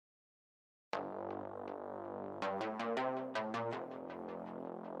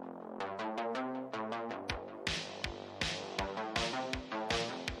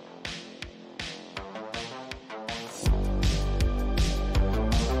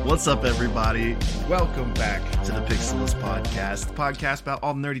What's up, everybody? Welcome back to the Pixelist Podcast, the podcast about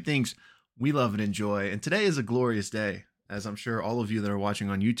all the nerdy things we love and enjoy. And today is a glorious day, as I'm sure all of you that are watching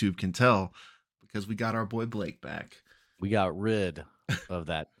on YouTube can tell, because we got our boy Blake back. We got rid of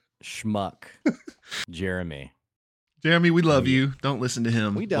that schmuck, Jeremy. Jeremy, we love you. Don't listen to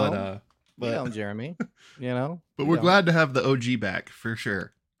him. We don't. We don't, Jeremy. You know? But we're glad to have the OG back, for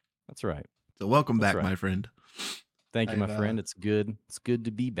sure. That's right. So welcome back, my friend. Thank you, my friend. It's good. It's good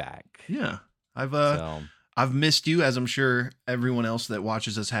to be back. Yeah. I've missed you, as I'm sure everyone else that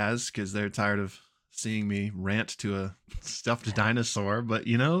watches us has, because they're tired of seeing me rant to a stuffed dinosaur. But,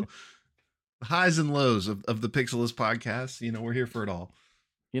 you know, the highs and lows of the Pixelist Podcast, you know, we're here for it all.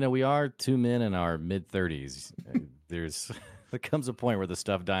 You know, we are two men in our mid-30s. There comes a point where the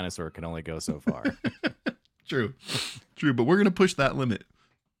stuffed dinosaur can only go so far. True. But we're going to push that limit.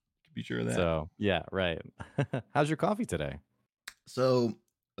 Be sure of that. So, yeah, right. How's your coffee today? So,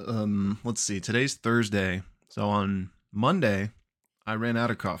 let's see. Today's Thursday. So on Monday, I ran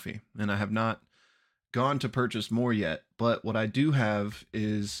out of coffee, and I have not gone to purchase more yet. But what I do have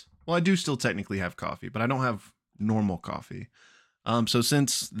is, well, I do still technically have coffee, but I don't have normal coffee. So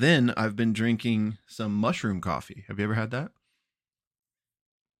since then, I've been drinking some mushroom coffee. Have you ever had that?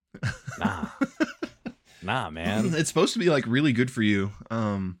 Nah, man. It's supposed to be like really good for you.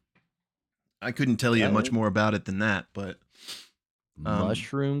 I couldn't tell you much more about it than that, but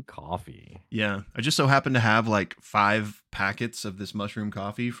mushroom coffee. Yeah, I just so happen to have like 5 packets of this mushroom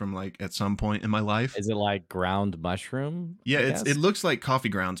coffee from like at some point in my life. Is it like ground mushroom? Yeah, it looks like coffee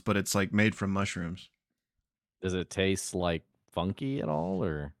grounds, but it's like made from mushrooms. Does it taste like funky at all,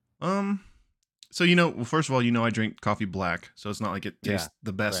 or? So, you know, well, first of all, you know, I drink coffee black, so it's not like it tastes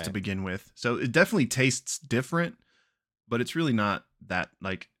the best to begin with. So it definitely tastes different, but it's really not that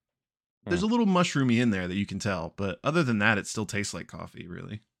like. There's a little mushroomy in there that you can tell, but other than that, it still tastes like coffee,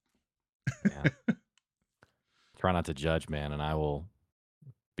 really. Yeah. Try not to judge, man, and I will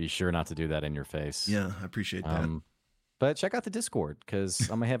be sure not to do that in your face. Yeah, I appreciate that. But check out the Discord, because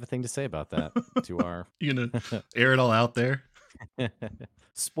I might have a thing to say about that to our... You're going to air it all out there?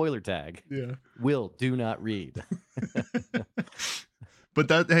 Spoiler tag. Yeah. Will do not read. But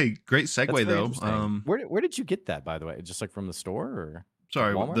that, hey, great segue, though. Where did you get that, by the way? Just like from the store, or...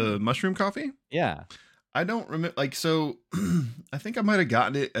 Sorry, the mushroom coffee? Yeah. I don't remember. Like, so I think I might have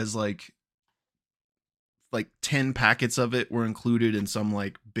gotten it as like 10 packets of it were included in some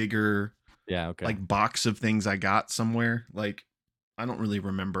like bigger, like box of things I got somewhere. Like, I don't really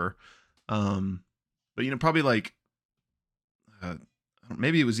remember. But you know, probably like,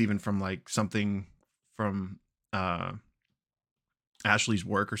 maybe it was even from like something from Ashley's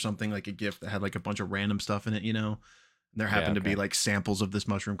work or something, like a gift that had like a bunch of random stuff in it, you know. There happened to be like samples of this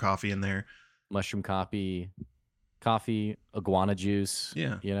mushroom coffee in there. Mushroom coffee, iguana juice.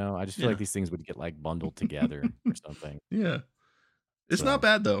 Yeah. You know, I just feel like these things would get like bundled together or something. Yeah. It's not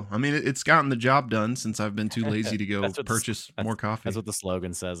bad, though. I mean, it's gotten the job done since I've been too lazy to go purchase more coffee. That's what the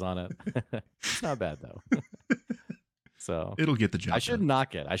slogan says on it. It's not bad, though. So it'll get the job done. I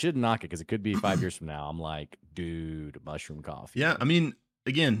shouldn't knock it because it could be 5 years from now. I'm like, dude, mushroom coffee. Yeah. I mean,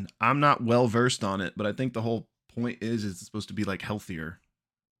 again, I'm not well versed on it, but I think the whole point is it's supposed to be like healthier.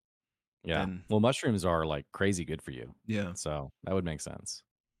 Yeah. Well, mushrooms are like crazy good for you. Yeah. So that would make sense.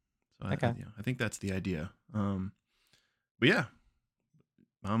 So I think that's the idea. But yeah,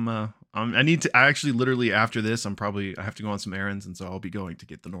 I need to. I actually literally after this, I have to go on some errands, and so I'll be going to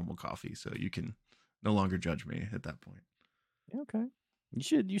get the normal coffee. So you can no longer judge me at that point. Okay.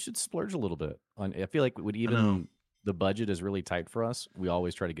 You should splurge a little bit on. I feel like the budget is really tight for us. We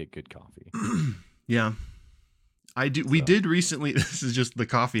always try to get good coffee. Yeah. I do. We did recently. This is just the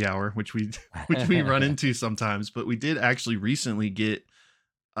coffee hour, which we run into sometimes. But we did actually recently get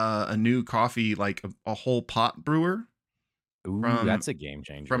a new coffee, like a whole pot brewer. Ooh, that's a game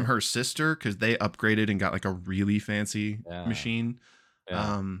changer. From her sister, because they upgraded and got like a really fancy machine.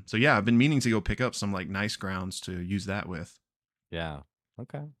 Yeah. So yeah, I've been meaning to go pick up some like nice grounds to use that with. Yeah.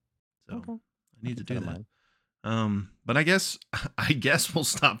 Okay. So I need to do that. But I guess we'll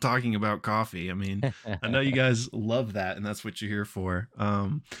stop talking about coffee. I mean, I know you guys love that, and that's what you're here for.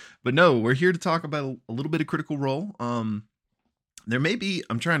 But no, we're here to talk about a little bit of Critical Role. There may be,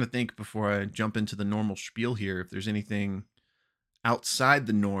 I'm trying to think before I jump into the normal spiel here, if there's anything outside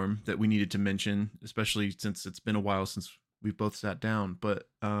the norm that we needed to mention, especially since it's been a while since we've both sat down. But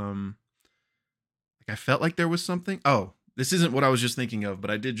like I felt like there was something. Oh, this isn't what I was just thinking of, but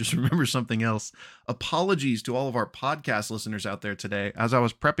I did just remember something else. Apologies to all of our podcast listeners out there today. As I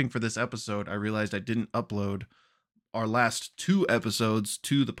was prepping for this episode, I realized I didn't upload our last 2 episodes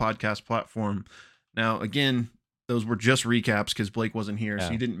to the podcast platform. Now, again, those were just recaps because Blake wasn't here, so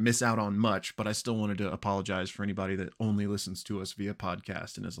Yeah. you didn't miss out on much. But I still wanted to apologize for anybody that only listens to us via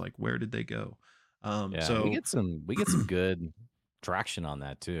podcast and is like, where did they go? Yeah, So we get some good traction on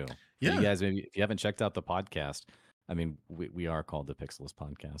that too. For you yeah. guys, maybe if you haven't checked out the podcast, I mean, we are called the Pixelist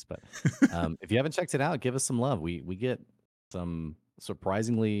Podcast, but if you haven't checked it out, give us some love. We get some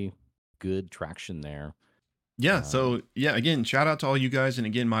surprisingly good traction there. Yeah, so yeah, again, shout out to all you guys, and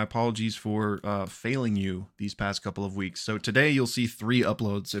again, my apologies for failing you these past couple of weeks. So today you'll see 3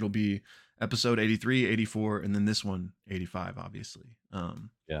 uploads. It'll be episode 83, 84, and then this one, 85, obviously.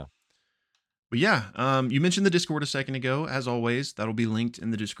 Yeah. But yeah, you mentioned the Discord a second ago. As always, that'll be linked in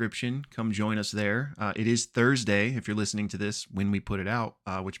the description. Come join us there. It is Thursday, if you're listening to this when we put it out,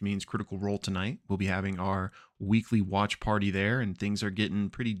 which means Critical Role tonight. We'll be having our weekly watch party there, and things are getting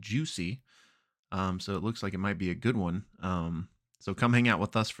pretty juicy. So it looks like it might be a good one. So come hang out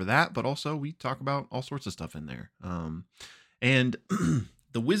with us for that. But also we talk about all sorts of stuff in there. And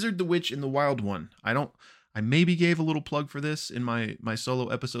The Wizard, the Witch, and the Wild One. I maybe gave a little plug for this in my solo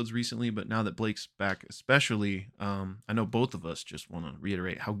episodes recently, but now that Blake's back, especially, I know both of us just want to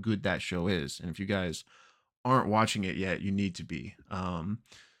reiterate how good that show is. And if you guys aren't watching it yet, you need to be.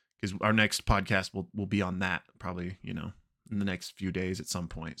 Because our next podcast will be on that, probably, in the next few days at some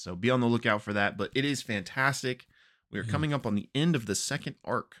point. So be on the lookout for that. But it is fantastic. We are coming up on the end of the second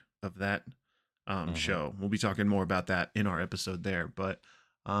arc of that show. We'll be talking more about that in our episode there. But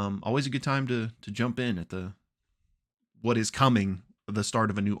always a good time to jump in at what is coming, the start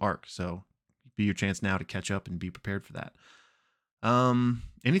of a new arc. So be your chance now to catch up and be prepared for that.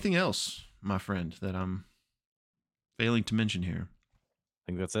 Anything else, my friend, that I'm failing to mention here? I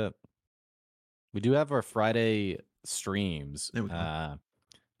think that's it. We do have our Friday streams. There we go.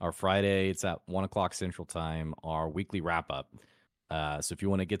 Our Friday, it's at 1:00 Central Time, our weekly wrap up. So if you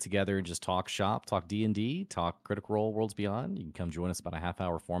want to get together and just talk shop, talk D&D, talk Critical Role Worlds Beyond, you can come join us, about a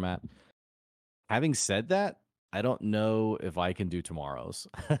half-hour format. Having said that, I don't know if I can do tomorrow's.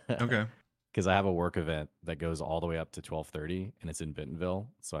 Okay. Because I have a work event that goes all the way up to 12:30, and it's in Bentonville,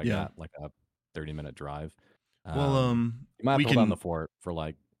 so I got like a 30-minute drive. Well, You might have we to hold down can. the fort for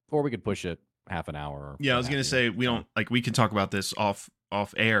or we could push it half an hour. Or Yeah, I what was gonna have you. say we don't we can talk about this off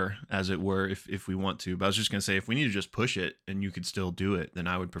air, as it were, if we want to. But I was just gonna say if we need to just push it and you could still do it, then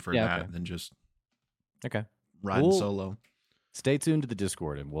I would prefer that than just riding solo. Stay tuned to the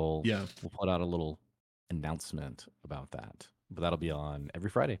Discord, and we'll Yeah. put out a little announcement about that. But that'll be on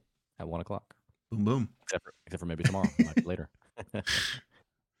every Friday at 1:00. Boom boom. Except for maybe tomorrow, might be later.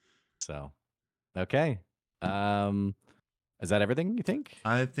 So, okay. Is that everything you think?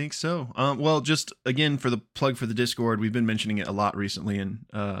 I think so. Well, just again for the plug for the Discord, we've been mentioning it a lot recently and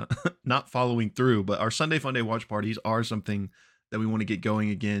not following through. But our Sunday Fun Day watch parties are something that we want to get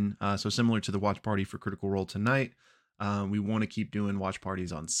going again. So similar to the watch party for Critical Role tonight, we want to keep doing watch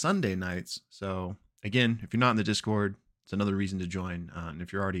parties on Sunday nights. So again, if you're not in the Discord, it's another reason to join. And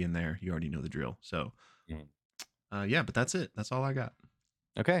if you're already in there, you already know the drill. So yeah, but that's it. That's all I got.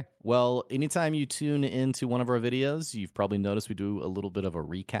 Okay. Well, anytime you tune into one of our videos, you've probably noticed we do a little bit of a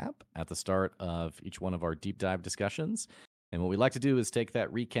recap at the start of each one of our deep dive discussions. And what we like to do is take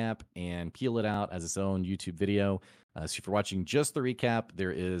that recap and peel it out as its own YouTube video. So if you're watching just the recap,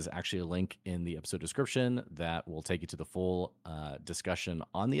 there is actually a link in the episode description that will take you to the full discussion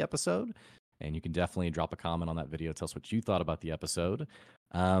on the episode. And you can definitely drop a comment on that video. Tell us what you thought about the episode.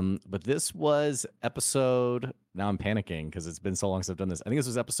 But this was episode. Now I'm panicking because it's been so long since I've done this. I think this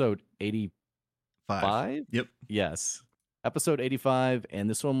was episode 85. Yep. Yes. Episode 85. And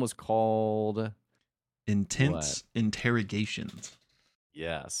this one was called Intense Interrogations.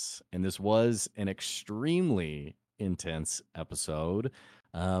 Yes. And this was an extremely intense episode.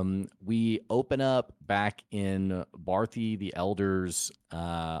 We open up back in Barthy the Elder's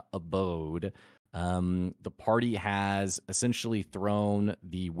abode. The party has essentially thrown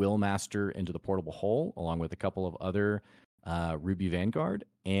the Willmaster into the portable hole, along with a couple of other Ruby Vanguard,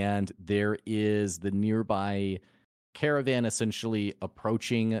 and there is the nearby caravan essentially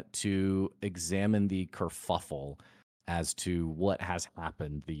approaching to examine the kerfuffle as to what has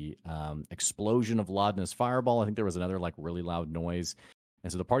happened. The explosion of Laudna's fireball. I think there was another really loud noise.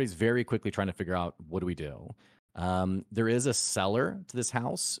 And so the party's very quickly trying to figure out, what do we do? There is a cellar to this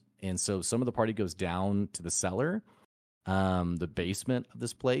house. And so some of the party goes down to the cellar, the basement of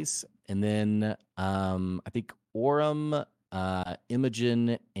this place. And then I think Aurum,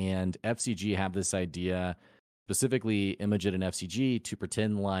 Imogen, and FCG have this idea, specifically Imogen and FCG, to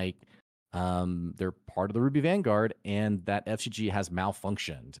pretend like they're part of the Ruby Vanguard and that FCG has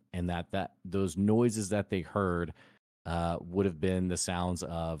malfunctioned, and that those noises that they heard would have been the sounds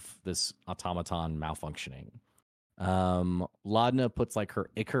of this automaton malfunctioning. Laudna puts like her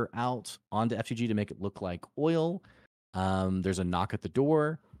ichor out onto FTG to make it look like oil. There's a knock at the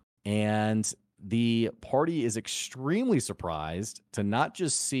door, and the party is extremely surprised to not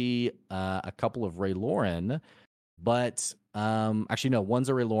just see a couple of Ray Lauren, but actually, no, one's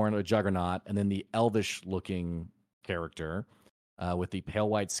a Ray Lauren, a Juggernaut, and then the elvish looking character with the pale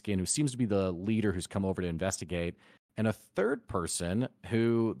white skin who seems to be the leader who's come over to investigate, and a third person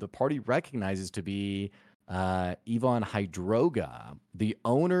who the party recognizes to be Ivan Hydroga, the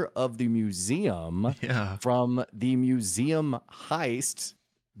owner of the museum Yeah. from the museum heist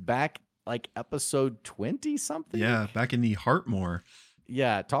back like episode 20 something. Yeah. Back in the Heartmore.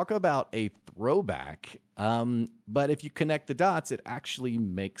 Yeah, talk about a throwback. But if you connect the dots, it actually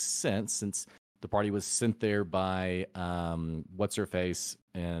makes sense since the party was sent there by what's her face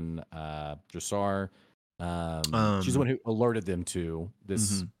and Dressar. She's the one who alerted them to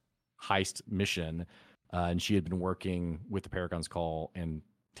this heist mission, and she had been working with the Paragon's Call and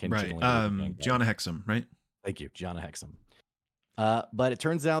Right. intentionally. Gianna Hexam, right? Thank you, Gianna Hexam. But it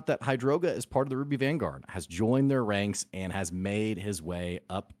turns out that Hydroga is part of the Ruby Vanguard, has joined their ranks, and has made his way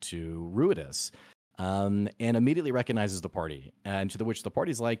up to Ruidus, and immediately recognizes the party. And to which the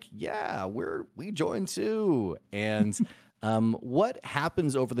party's like, yeah, we joined too. And what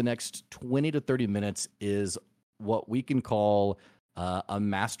happens over the next 20 to 30 minutes is what we can call a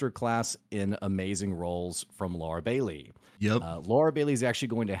masterclass in amazing roles from Laura Bailey. Yep. Laura Bailey is actually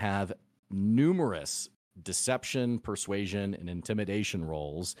going to have numerous deception, persuasion, and intimidation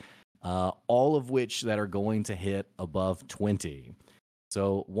rolls, all of which that are going to hit above 20.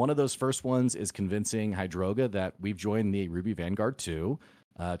 So one of those first ones is convincing Hydroga that we've joined the Ruby Vanguard too,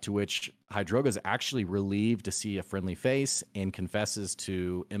 to which Hydroga is actually relieved to see a friendly face and confesses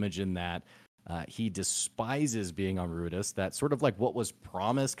to Imogen that he despises being on Ruidus. That sort of like what was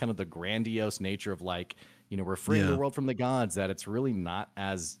promised, kind of the grandiose nature of like, we're freeing the world from the gods, that it's really not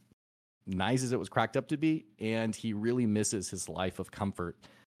as nice as it was cracked up to be, and he really misses his life of comfort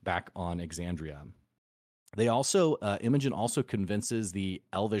back on Exandria. They also, Imogen also convinces the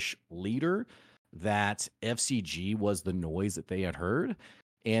elvish leader that FCG was the noise that they had heard.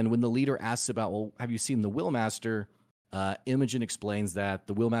 And when the leader asks about, well, have you seen the Willmaster? Imogen explains that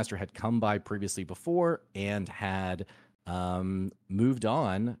the Willmaster had come by previously before and had moved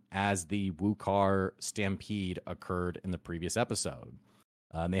on as the Wukar stampede occurred in the previous episode.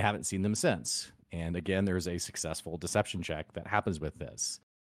 They haven't seen them since. And again, there's a successful deception check that happens with this.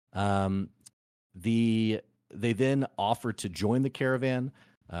 They then offer to join the caravan,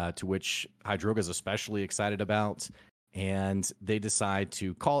 to which Hydroga is especially excited about. And they decide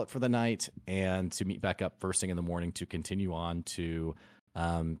to call it for the night and to meet back up first thing in the morning to continue on to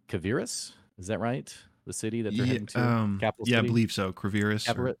Kaviris. Is that right? The city that they're heading to? Capital city? I believe so. Kaviris.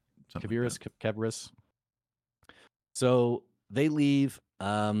 So they leave,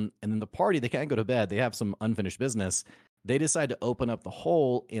 and then the party, they can't go to bed. They have some unfinished business. They decide to open up the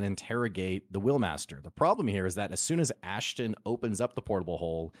hole and interrogate the Willmaster. The problem here is that as soon as Ashton opens up the portable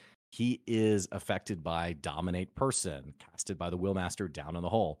hole, he is affected by Dominate Person, casted by the Willmaster down in the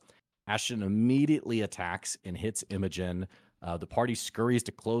hole. Ashton immediately attacks and hits Imogen. The party scurries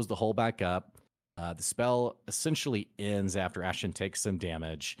to close the hole back up. The spell essentially ends after Ashton takes some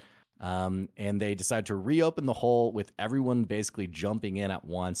damage. And they decide to reopen the hole with everyone basically jumping in at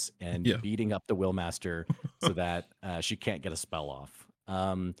once and beating up the Willmaster so that she can't get a spell off.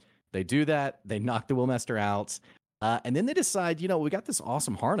 They do that. They knock the Willmaster out. And then they decide, we got this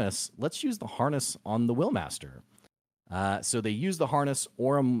awesome harness. Let's use the harness on the Willmaster. So they use the harness.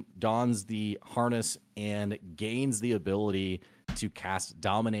 Orym dons the harness and gains the ability to cast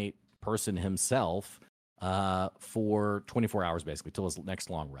Dominate Person himself for 24 hours, basically, till his next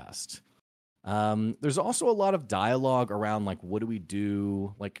long rest. There's also a lot of dialogue around, like, what do we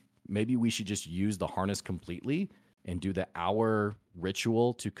do? Like, maybe we should just use the harness completely and do the hour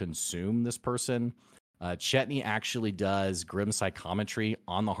ritual to consume this person. Chetney actually does grim psychometry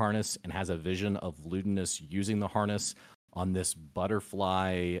on the harness and has a vision of Ludinus using the harness on this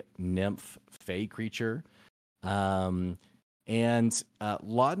butterfly nymph fae creature. And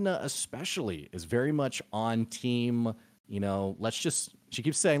Laudna especially is very much on team, she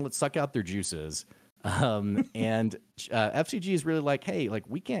keeps saying, let's suck out their juices. And FCG is really like, hey, like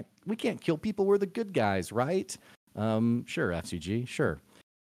we can't kill people. We're the good guys, right? Sure, FCG, sure.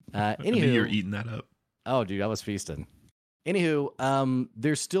 Anywho, you're eating that up. Oh, dude, I was feasting. Anywho,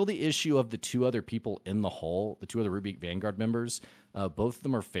 there's still the issue of the two other people in the hole, the two other Ruby Vanguard members. Both of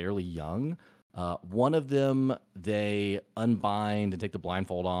them are fairly young. One of them, they unbind and take the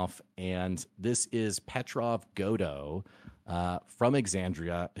blindfold off, and this is Petrov Godo, from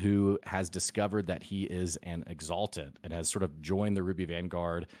Exandria who has discovered that he is an exalted and has sort of joined the Ruby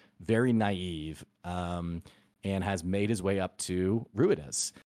Vanguard, very naive, and has made his way up to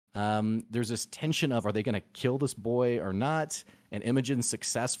Ruidus. There's this tension of, are they going to kill this boy or not? And Imogen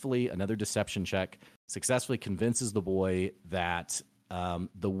successfully, another deception check, successfully convinces the boy that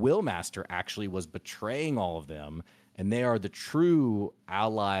the Willmaster actually was betraying all of them, and they are the true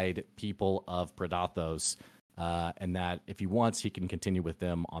allied people of Predathos, and that if he wants, he can continue with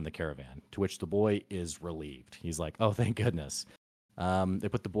them on the caravan, to which the boy is relieved. He's like, oh, thank goodness. They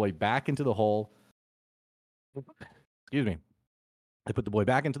put the boy back into the hole. Excuse me. They put the boy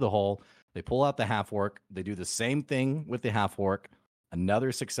back into the hole. They pull out the half-orc. They do the same thing with the half-orc.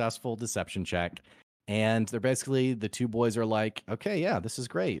 Another successful deception check. And they're basically, the two boys are like, okay, yeah, this is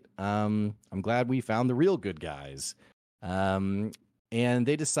great. I'm glad we found the real good guys. And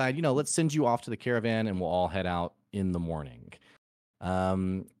they decide, let's send you off to the caravan and we'll all head out in the morning.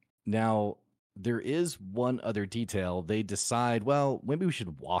 Now, there is one other detail. They decide, well, maybe we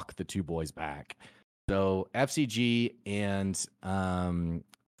should walk the two boys back. So FCG and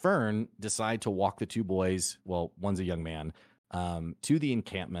Fern decide to walk the two boys, well, one's a young man, to the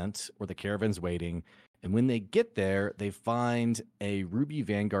encampment where the caravan's waiting. And when they get there, they find a Ruby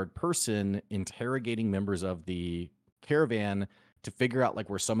Vanguard person interrogating members of the caravan to figure out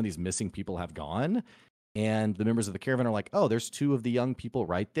where some of these missing people have gone. And the members of the caravan are like, oh, there's two of the young people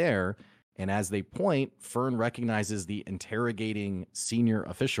right there. And as they point, Fern recognizes the interrogating senior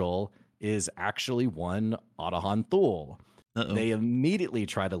official is actually one Ottohan Thule. They immediately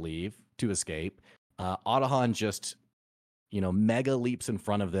try to leave to escape. Ottohan just, mega leaps in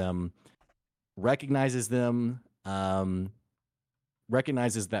front of them, recognizes them,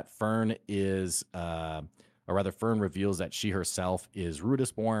 recognizes that Fern is, or rather Fern reveals that she herself is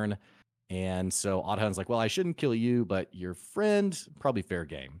Ruidus-born. And so Ottohan's like, well, I shouldn't kill you, but your friend, probably fair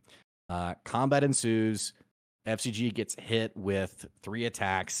game. Combat ensues. FCG gets hit with 3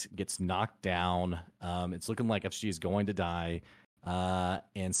 attacks, gets knocked down. It's looking like FCG is going to die.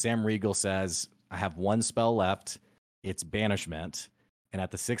 And Sam Riegel says, I have 1 spell left. It's Banishment. And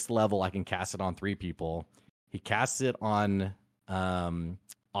at the 6th level, I can cast it on 3 people. He casts it on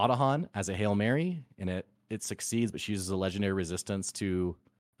Ottohan as a Hail Mary, and it succeeds, but she uses a legendary resistance to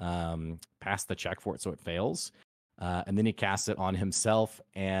pass the check for it, so it fails. And then he casts it on himself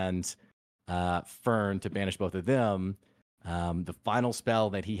and Fern to banish both of them. The final spell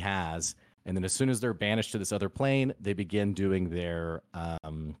that he has, and then as soon as they're banished to this other plane, they begin doing their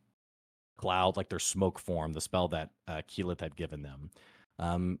cloud, their smoke form, the spell that Keyleth had given them.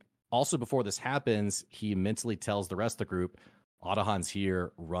 Also, before this happens, he mentally tells the rest of the group, Ottohan's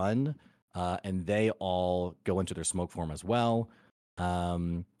here, run, and they all go into their smoke form as well.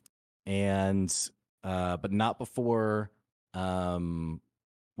 But not before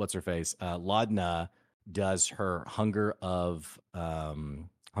what's her face? Laudna does her hunger of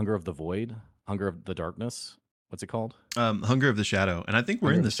the void, hunger of the darkness. What's it called? Hunger of the shadow. And I think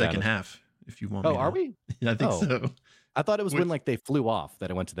we're in the second half. If you want. Oh, are we? Yeah, I think so. I thought it was when they flew off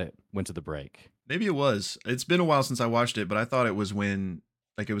that it went to the break. Maybe it was. It's been a while since I watched it, but I thought it was when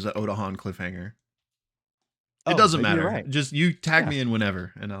it was an Ottohan cliffhanger. It doesn't matter. Right. Just you tag me in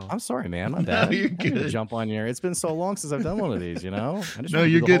whenever, and I'm sorry, man. My bad. No, you're good. Jump on your. It's been so long since I've done one of these. No,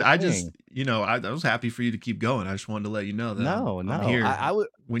 you're good. I just, I was happy for you to keep going. I just wanted to let you know that I'm here. I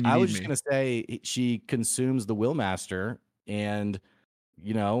was just gonna say she consumes the Willmaster, and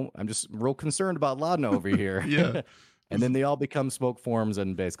I'm just real concerned about Laudna over here. Yeah. And then they all become smoke forms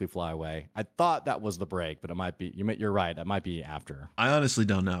and basically fly away. I thought that was the break, but it might be. You're right. It might be after. I honestly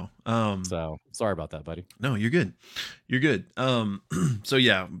don't know. So sorry about that, buddy. No, you're good. You're good. So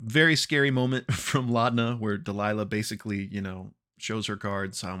yeah, very scary moment from Laudna where Delilah basically, shows her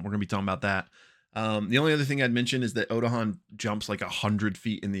cards. We're gonna be talking about that. The only other thing I'd mention is that Ottohan jumps 100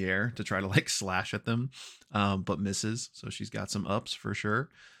 feet in the air to try to slash at them, but misses. So she's got some ups for sure.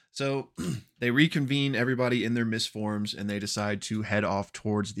 So they reconvene everybody in their misforms and they decide to head off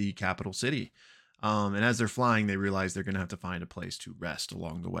towards the capital city. And as they're flying, they realize they're going to have to find a place to rest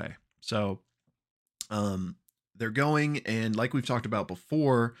along the way. So they're going, and like we've talked about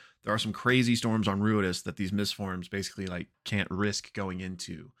before, there are some crazy storms on Ruidus that these misforms basically can't risk going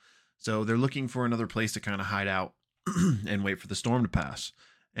into. So they're looking for another place to kind of hide out and wait for the storm to pass.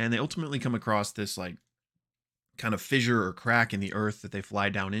 And they ultimately come across this kind of fissure or crack in the earth that they fly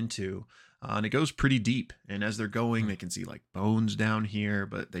down into, and it goes pretty deep. And as they're going, they can see bones down here,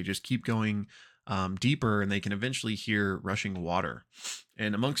 but they just keep going deeper, and they can eventually hear rushing water.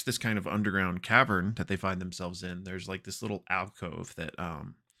 And amongst this kind of underground cavern that they find themselves in, there's this little alcove that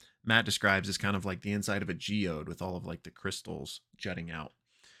Matt describes as kind of like the inside of a geode with all of like the crystals jutting out.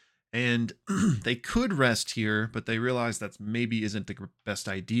 And they could rest here, but they realize that maybe isn't the best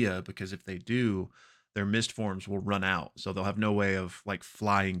idea, because if they do, their mist forms will run out. So they'll have no way of like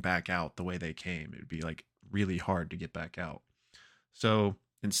flying back out the way they came. It would be like really hard to get back out. So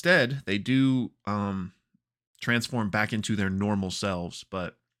instead, they do transform back into their normal selves,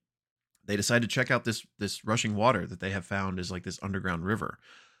 but they decide to check out this rushing water that they have found is like this underground river.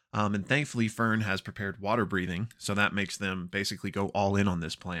 And thankfully, Fern has prepared water breathing, so that makes them basically go all in on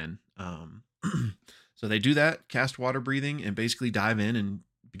this plan. So they do that, cast water breathing, and basically dive in and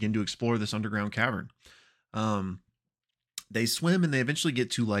begin to explore this underground cavern. Um, they swim and they eventually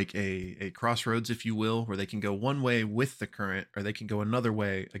get to like a crossroads, if you will, where they can go one way with the current or they can go another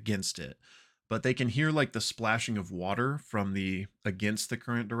way against it. But they can hear like the splashing of water from the against the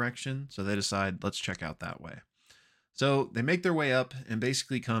current direction. So they decide, let's check out that way. So they make their way up and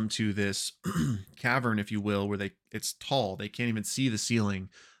basically come to this cavern, if you will, where it's tall. They can't even see the ceiling,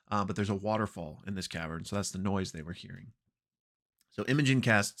 but there's a waterfall in this cavern. So that's the noise they were hearing. So Imogen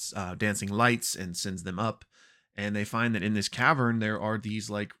casts dancing lights and sends them up, and they find that in this cavern there are these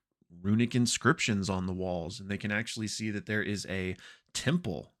like runic inscriptions on the walls, and they can actually see that there is a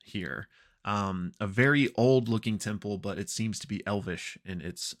temple here, a very old looking temple, but it seems to be elvish in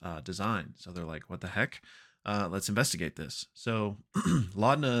its design. So they're like, what the heck? Let's investigate this. So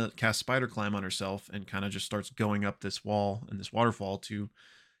Laudna casts spider climb on herself and kind of just starts going up this wall and this waterfall to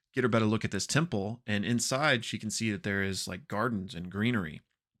get a better look at this temple. And inside, she can see that there is like gardens and greenery.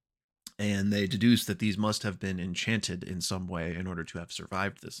 And they deduce that these must have been enchanted in some way in order to have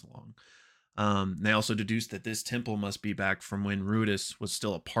survived this long. They also deduce that this temple must be back from when Ruidus was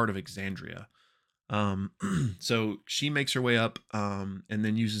still a part of Exandria. So she makes her way up and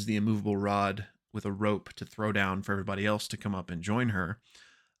then uses the immovable rod with a rope to throw down for everybody else to come up and join her.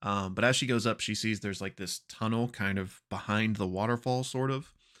 But as she goes up, she sees there's like this tunnel kind of behind the waterfall, sort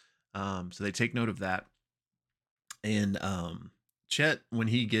of. So they take note of that. And Chet, when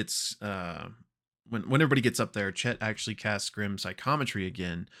he gets when everybody gets up there, Chet actually casts Grim Psychometry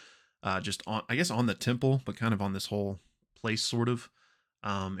again, just on, I guess, on the temple, but kind of on this whole place, sort of.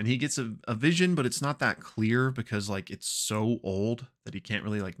 And he gets a vision, but it's not that clear because like it's so old that he can't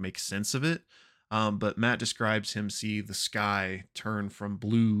really like make sense of it. But Matt describes him see the sky turn from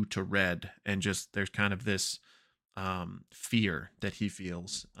blue to red, and just there's kind of this fear that he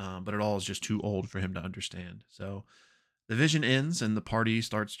feels, but it all is just too old for him to understand. So the vision ends, and the party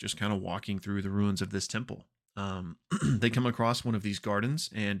starts just kind of walking through the ruins of this temple. They come across one of these gardens,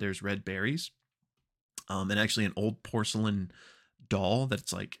 and there's red berries, and actually an old porcelain doll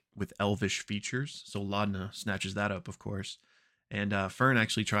that's like with elvish features. So Laudna snatches that up, of course. And Fern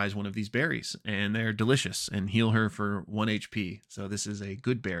actually tries one of these berries, and they're delicious and heal her for 1 HP. So this is a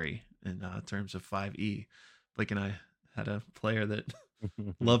good berry in terms of 5e. Blake and I had a player that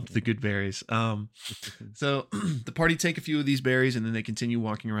loved the good berries. So the party take a few of these berries, and then they continue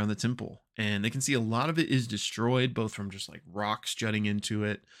walking around the temple. And they can see a lot of it is destroyed, both from just like rocks jutting into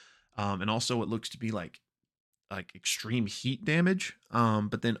it, and also what looks to be like extreme heat damage.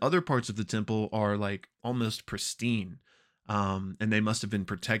 But then other parts of the temple are like almost pristine. And they must have been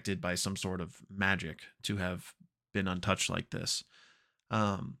protected by some sort of magic to have been untouched like this.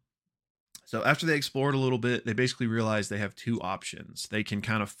 So after they explored a little bit, they basically realized they have two options. They can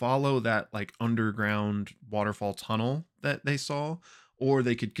kind of follow that like underground waterfall tunnel that they saw, or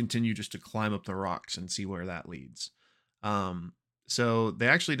they could continue just to climb up the rocks and see where that leads. So they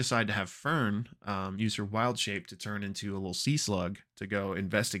actually decide to have Fern use her wild shape to turn into a little sea slug to go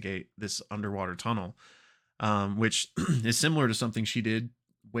investigate this underwater tunnel, which is similar to something she did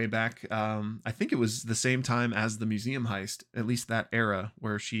way back. I think it was the same time as the museum heist, at least that era,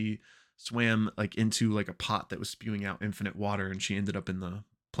 where she swam like into like a pot that was spewing out infinite water, and she ended up in the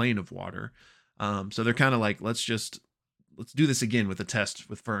plane of water. So they're kind of like, let's do this again with a test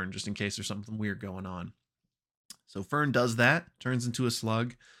with Fern, just in case there's something weird going on. So Fern does that, turns into a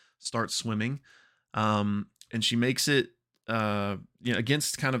slug, starts swimming, and she makes it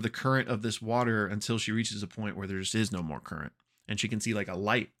against kind of the current of this water until she reaches a point where there just is no more current, and she can see like a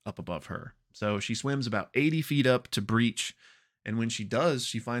light up above her. So she swims about 80 feet up to breach, and when she does,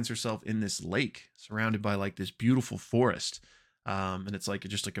 she finds herself in this lake surrounded by like this beautiful forest, and it's like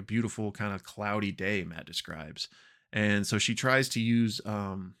just like a beautiful kind of cloudy day, Matt describes. And so she tries to use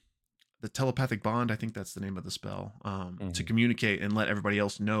the telepathic bond, I think that's the name of the spell, to communicate and let everybody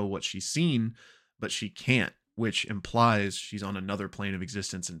else know what she's seen, but she can't, which implies she's on another plane of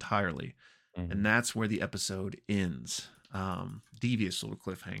existence entirely. And that's where the episode ends. Devious little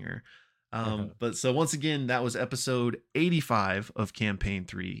cliffhanger. But so once again, that was episode 85 of Campaign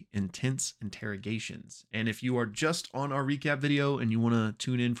 3, Intense Interrogations. And if you are just on our recap video and you want to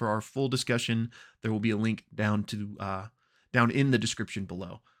tune in for our full discussion, there will be a link down in the description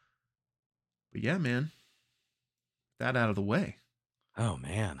below. But yeah, man, that out of the way. Oh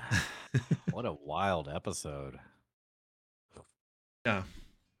man, what a wild episode. Yeah.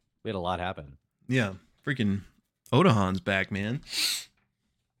 We had a lot happen. Yeah. Freaking Odahan's back, man.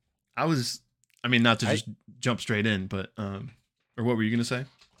 I mean, not to just jump straight in, but or what were you gonna say?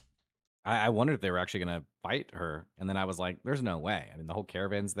 I wondered if they were actually gonna fight her, and then I was like, "There's no way." I mean, the whole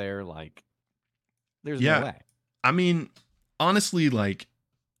caravan's there. Like, there's no way. I mean, honestly, like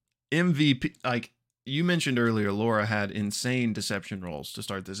MVP, like you mentioned earlier, Laura had insane deception rolls to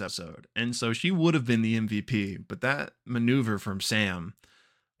start this episode, and so she would have been the MVP. But that maneuver from Sam,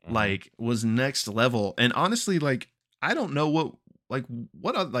 like, was next level. And honestly, like, I don't know what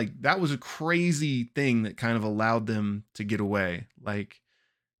that was a crazy thing that kind of allowed them to get away. Like,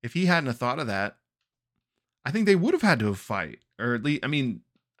 if he hadn't have thought of that, I think they would have had to fight, or at least, I mean,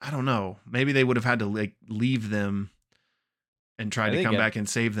 I don't know, maybe they would have had to like leave them and try to come back and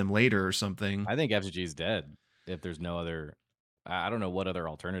save them later or something. I think FG's dead if there's no other. I don't know what other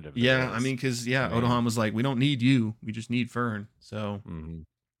alternative. Yeah, I mean, because Odahan was like, we don't need you, we just need Fern. So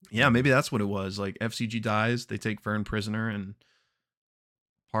yeah, maybe that's what it was. Like, FCG dies, they take Fern prisoner, and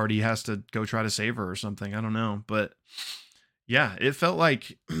Party has to go try to save her or something. I don't know, but yeah, it felt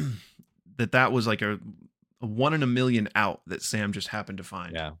like that was like a 1 in a million out that Sam just happened to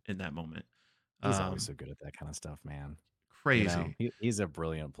find in that moment. He's always so good at that kind of stuff, man. Crazy. You know, he's a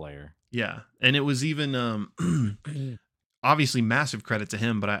brilliant player. Yeah, and it was even obviously massive credit to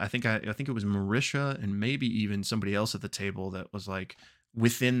him, but I think it was Marisha and maybe even somebody else at the table that was like,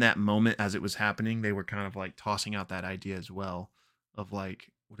 within that moment as it was happening, they were kind of like tossing out that idea as well of like,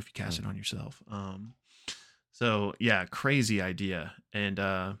 what if you cast it on yourself? So yeah, crazy idea. And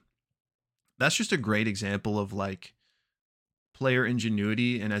that's just a great example of like player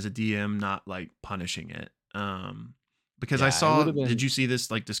ingenuity, and as a DM not like punishing it. Because did you see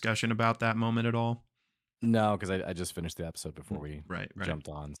this like discussion about that moment at all? No, because I just finished the episode before we jumped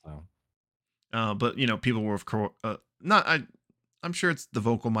on. So but you know, people were of course I'm sure it's the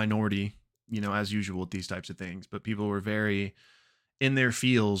vocal minority, you know, as usual with these types of things, but people were very in their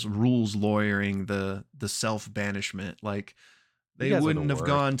feels, rules lawyering the self banishment. Like, they wouldn't have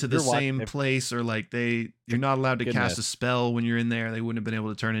gone to the same place, or like you're not allowed to cast a spell when you're in there. They wouldn't have been able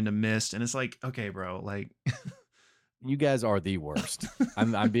to turn into mist. And it's like, okay, bro, like you guys are the worst.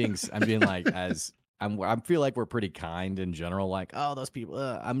 I'm being like, as I feel like we're pretty kind in general. Like, oh, those people.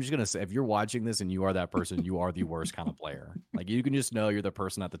 I'm just gonna say, if you're watching this and you are that person, you are the worst kind of player. Like, you can just know you're the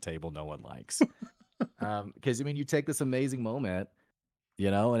person at the table no one likes. Because I mean, you take this amazing moment, you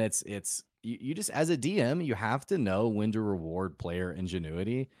know, and it's you just, as a DM, you have to know when to reward player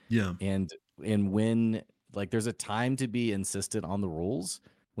ingenuity. Yeah. And when, like, there's a time to be insistent on the rules.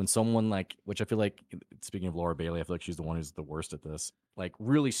 When someone, like, which I feel like, speaking of Laura Bailey, I feel like she's the one who's the worst at this, like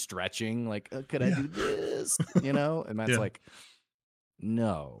really stretching, like, could I do this? You know? And that's like,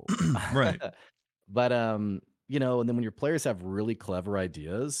 no. Right. But you know, and then when your players have really clever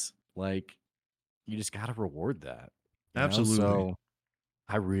ideas, like, you just gotta reward that. Absolutely. So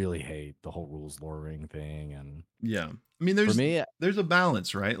I really hate the whole rules lawyering thing. And yeah, I mean, there's a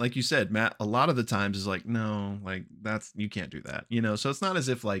balance, right? Like you said, Matt, a lot of the times is like, no, like, you can't do that, you know? So it's not as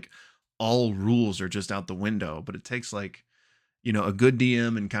if like all rules are just out the window, but it takes like, you know, a good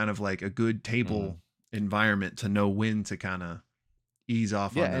DM and kind of like a good table environment to know when to kind of ease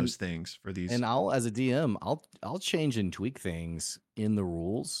off on those things for these. And as a DM, I'll change and tweak things in the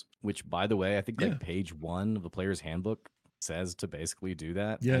rules, which, by the way, I think like page 1 of the player's handbook says to basically do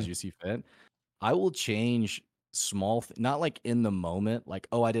that as you see fit. I will change small, not like in the moment, like,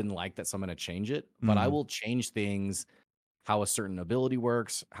 oh, I didn't like that, so I'm going to change it. But I will change things, how a certain ability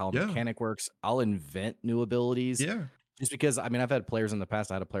works, how a mechanic works. I'll invent new abilities. Yeah. Just because, I mean, I've had players in the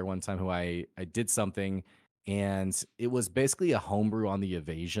past. I had a player one time who I did something, and it was basically a homebrew on the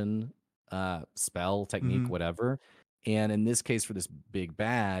evasion spell, technique, whatever. And in this case, for this big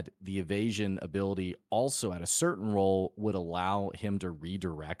bad, the evasion ability also at a certain roll would allow him to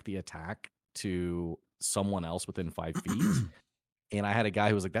redirect the attack to someone else within 5 feet. And I had a guy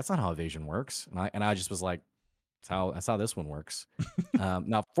who was like, that's not how evasion works. And I just was like, that's how this one works.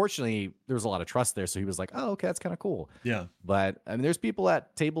 Now, fortunately, there was a lot of trust there. So he was like, oh, okay, that's kind of cool. Yeah. But I mean, there's people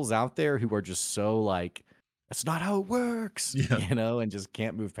at tables out there who are just so like, that's not how it works, you know, and just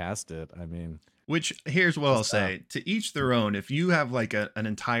can't move past it. I mean, which, here's what I'll say, to each their own. If you have like an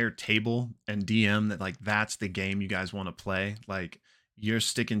entire table and DM that like, that's the game you guys want to play, like, you're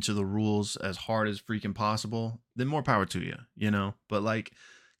sticking to the rules as hard as freaking possible, then more power to you, you know? But like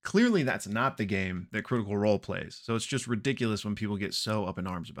clearly that's not the game that Critical Role plays. So it's just ridiculous when people get so up in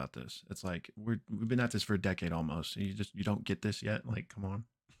arms about this. It's like we've been at this for a decade almost. And you don't get this yet? Like, come on.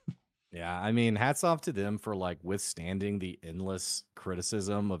 Yeah, I mean, hats off to them for like withstanding the endless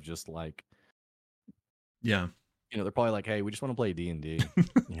criticism of just like, Yeah. they're probably like, hey, we just want to play D&D,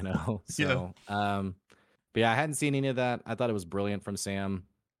 Yeah. So, but yeah, I hadn't seen any of that. I thought it was brilliant from Sam.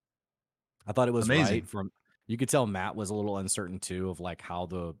 I thought it was right Amazing. from you could tell Matt was a little uncertain too of like how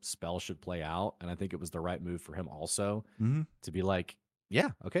the spell should play out, and I think it was the right move for him also Hmm. to be like,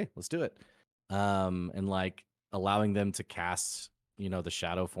 yeah, okay, let's do it. And like allowing them to cast, the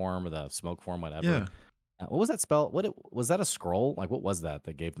shadow form or the smoke form, whatever. Yeah. What was that spell? Was that a scroll? Like what was that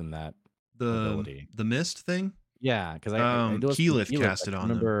gave them that ability? The mist thing. Yeah, because I know it's from Keyleth Keyleth. I cast it can't on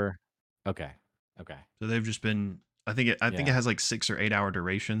them. remember. Okay. Okay. So they've just been I think it Yeah. has like 6 or 8 hour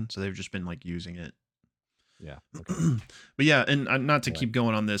duration. So they've just been like using it. Yeah. Okay. But yeah, and not to Right. keep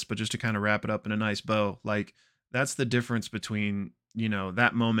going on this, but just to kind of wrap it up in a nice bow, like that's the difference between,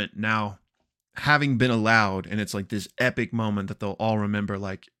 that moment now having been allowed and it's like this epic moment that they'll all remember,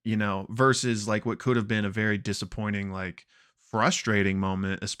 like, versus like what could have been a very disappointing, like frustrating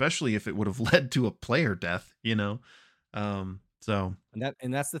moment, especially if it would have led to a player death. So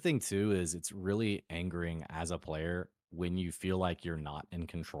And that's the thing too, is it's really angering as a player when you feel like you're not in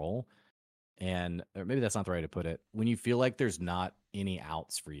control. And or maybe that's not the right to put it. When you feel like there's not any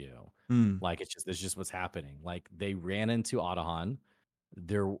outs for you. mm, Like it's just what's happening. Like they ran into Otahan.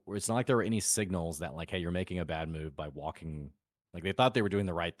 It's not like there were any signals that like, hey, you're making a bad move by walking. Like they thought they were doing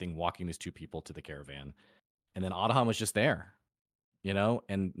the right thing, walking these two people to the caravan. And then Otahan was just there,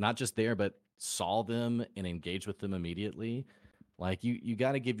 and not just there, but saw them and engaged with them immediately. Like you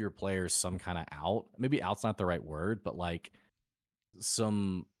got to give your players some kind of out. Maybe out's not the right word, but like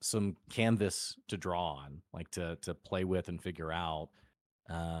some canvas to draw on, like to play with and figure out.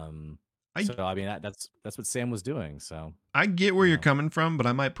 Um, I so I mean that's what Sam was doing. So I get where you you're know, coming from, but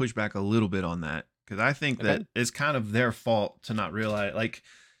I might push back a little bit on that because I think okay, that it's kind of their fault to not realize, like,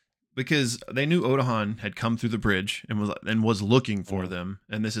 because they knew Odahan had come through the bridge and was looking for mhm, them,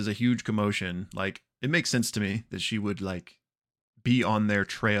 and this is a huge commotion. Like, it makes sense to me that she would like be on their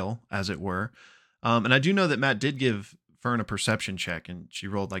trail, as it were. And I do know that Matt did give Fern a perception check, and she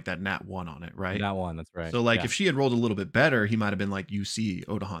rolled like that nat one on it, right? that one. That's right. So like Yeah. if she had rolled a little bit better, he might have been like, "You see,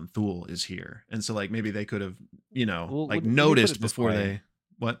 Odahan Thule is here," and so like maybe they could have, Well, like let me put noticed it this before way. they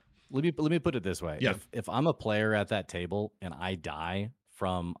what? Let me put it this way. Yeah. If I'm a player at that table and I die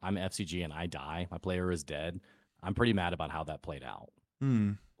from I'm FCG and I die, my player is dead. I'm pretty mad about how that played out.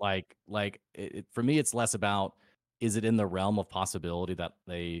 Hmm. For me, it's less about is it in the realm of possibility that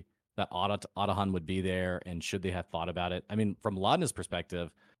Otahan would be there, and should they have thought about it? I mean, from Laudna's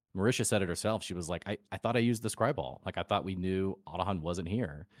perspective, Marisha said it herself. She was like, I thought I used the scry ball. Like I thought we knew Otahan wasn't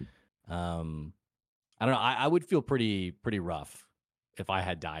here. Um, I don't know. I would feel pretty rough if I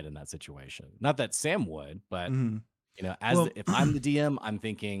had died in that situation. Not that Sam would, but Hmm. Well, if I'm the DM, I'm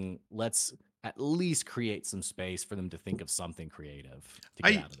thinking let's at least create some space for them to think of something creative to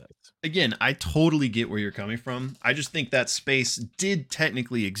get I out of this. again, I totally get where you're coming from. I just think that space did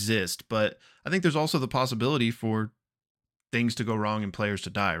technically exist, but I think there's also the possibility for things to go wrong and players to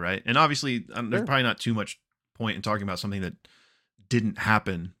die, right? And obviously, there's Sure. probably not too much point in talking about something that didn't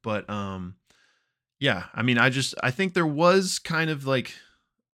happen, but yeah, I mean, I think there was kind of like,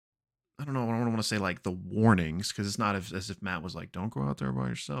 I don't know, I don't want to say like the warnings because it's not as if Matt was like, "Don't go out there by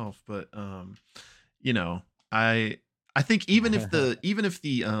yourself," but you know, I I think even if the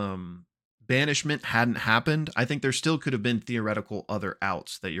banishment hadn't happened, I think there still could have been theoretical other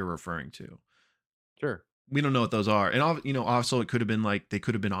outs that you're referring to. Sure. We don't know what those are, and also it could have been like they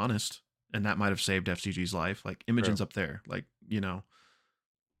could have been honest, and that might have saved FCG's life. Like True. Imogen's up there, like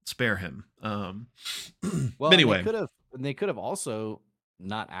spare him. Well, But anyway, and they could have also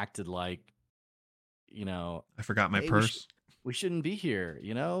not acted like, I forgot my hey, purse. we shouldn't be here,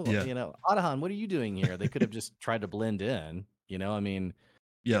 Yeah, Otahan, what are you doing here? They could have just tried to blend in, I mean,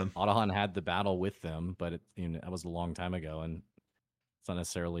 yeah, Otahan had the battle with them, but that was a long time ago, and it's not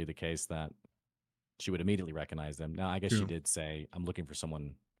necessarily the case that she would immediately recognize them. Now, I guess she true. did say, "I'm looking for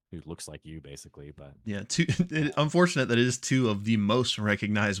someone who looks like you," basically, but Yeah, unfortunate that it is two of the most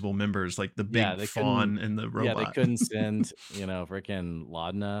recognizable members, like the yeah, big they couldn't. fawn and the Yeah, they robot. couldn't send, freaking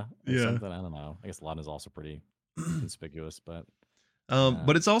Laudna or Yeah. something. I don't know. I guess Laudna's also pretty conspicuous, but But um,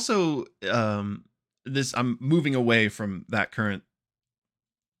 it's also this. I'm moving away from that current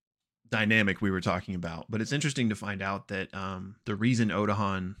dynamic we were talking about, but it's interesting to find out that the reason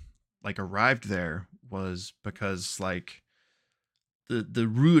Odahan like arrived there was because like the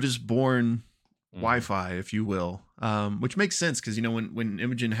rudest born Hmm. Wi-Fi, if you will, which makes sense because when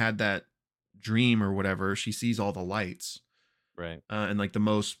Imogen had that dream or whatever, she sees all the lights, Right. and like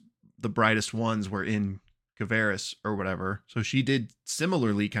the brightest ones were in Kavaris or whatever. So she did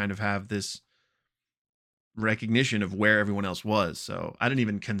similarly kind of have this recognition of where everyone else was. So I didn't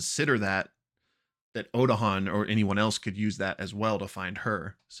even consider that Odahan or anyone else could use that as well to find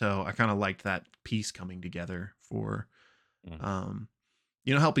her. So I kind of liked that piece coming together for, Hmm. um,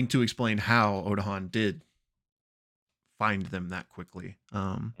 helping to explain how Odahan did find them that quickly.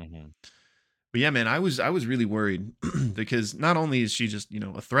 Hmm. But yeah, man, I was really worried because not only is she just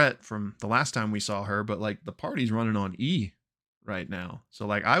a threat from the last time we saw her, but like the party's running on E right now. So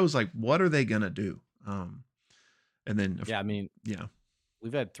like I was like, what are they gonna do? And then Yeah, I mean, yeah,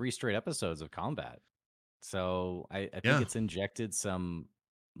 we've had 3 straight episodes of combat. So I think yeah, it's injected some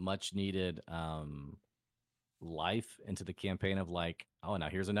much needed life into the campaign of like, oh, now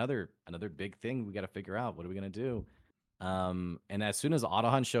here's another big thing we got to figure out. What are we gonna do? And as soon as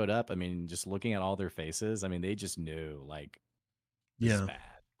Autohunt showed up, I mean, just looking at all their faces, I mean, they just knew like this is yeah, bad.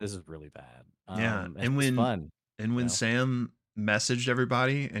 This is really bad. yeah. And it was fun, And you when know. Sam messaged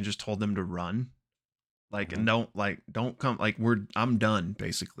everybody and just told them to run, like Hmm. and don't come, like I'm done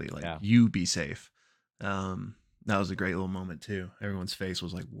basically, like Yeah, you be safe. That was a great little moment too. Everyone's face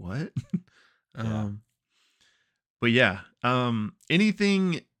was like, what? yeah. um but yeah,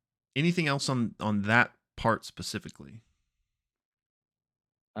 anything else on that part specifically?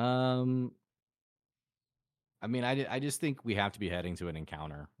 Um, I mean, I just think we have to be heading to an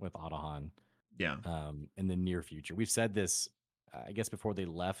encounter with Autohan Yeah, in the near future. We've said this, I guess, before they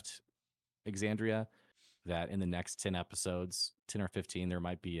left Exandria, that in the next 10 episodes, 10 or 15, there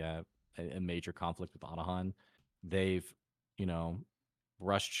might be a major conflict with Autohan. They've, you know,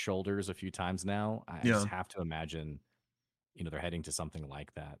 brushed shoulders a few times now. I just yeah, have to imagine, they're heading to something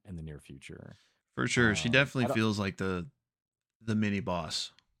like that in the near future. for sure. She definitely I don't, feels like the mini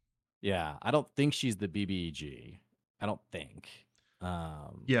boss. yeah, I don't think she's the BBG. I don't think.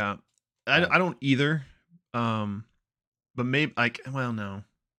 Um, Yeah, but I don't either. um but maybe like, well, no,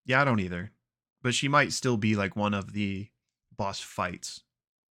 yeah, I don't either, but she might still be like one of the boss fights,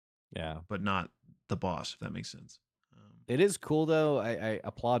 yeah, but not the boss, if that makes sense. it is cool though. I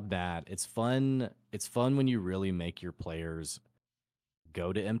applaud that. It's fun. It's fun when you really make your players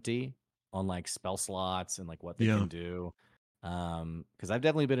go to empty on like spell slots and like what they Yeah, can do. Because I've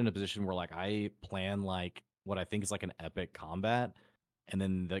definitely been in a position where like I plan like what I think is like an epic combat, and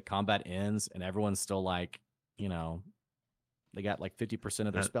then the combat ends and everyone's still like, you know, they got like 50%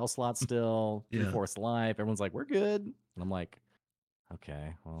 of their that, spell slots still, three yeah, fourths life. Everyone's like, we're good. And I'm like,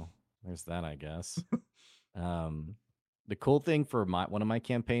 okay, well, there's that, I guess. Um, the cool thing for one of my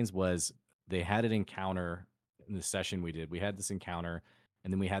campaigns was they had an encounter in the session we did. We had this encounter,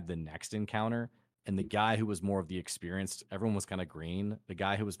 and then we had the next encounter. And the guy who was more of the experienced, everyone was kind of green. The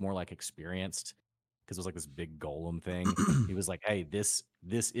guy who was more like experienced, because it was like this big golem thing. He was like, "Hey, this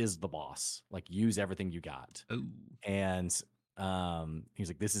is the boss. Like, use everything you got." oh, And he was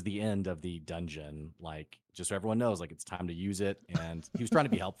like, "This is the end of the dungeon. Like, just so everyone knows, like, it's time to use it." And he was trying to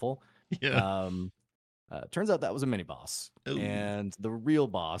be helpful. yeah, Um, turns out that was a mini boss, oh, and the real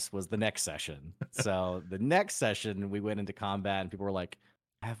boss was the next session. So the next session, we went into combat, and people were like,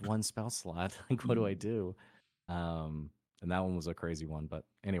 "I have one spell slot. Like, what do I ooh, do?" Um, and that one was a crazy one. But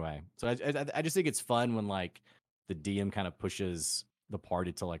anyway, so I just think it's fun when like the DM kind of pushes the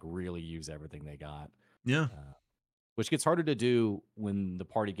party to like really use everything they got, yeah, uh, which gets harder to do when the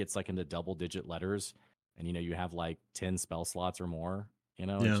party gets like into double digit letters, and you have like 10 spell slots or more. It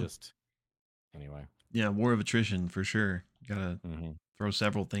yeah, just anyway. yeah. War of attrition for sure. Gotta Hmm. throw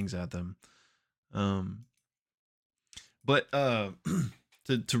several things at them. Um, but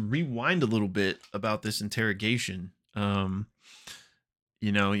to rewind a little bit about this interrogation,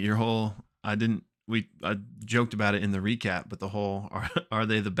 your whole, I didn't we I joked about it in the recap, but the whole are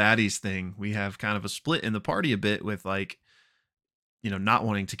they the baddies thing, we have kind of a split in the party a bit with like, not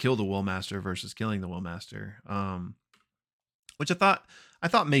wanting to kill the Will Master versus killing the Will Master. Which I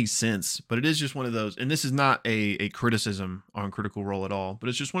thought made sense, but it is just one of those, and this is not a criticism on Critical Role at all, but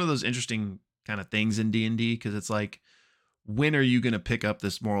it's just one of those interesting kind of things in D&D, because it's like, when are you going to pick up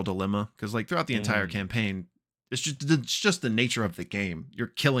this moral dilemma? Because like throughout the entire Mm, campaign, it's just the nature of the game. You're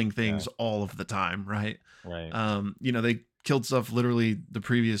killing yeah, things all of the time, right? right. They killed stuff literally the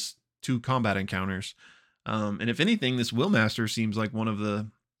previous two combat encounters. And if anything, this Willmaster seems like one of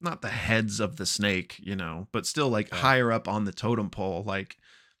the, not the heads of the snake, but still like Yeah, higher up on the totem pole. Like,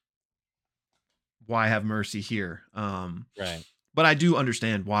 why have mercy here? right. But I do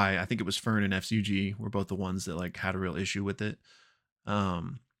understand why. I think it was Fern and FCG were both the ones that like had a real issue with it.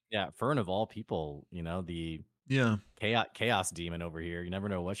 Um, Yeah, Fern of all people, the yeah, chaos demon over here. You never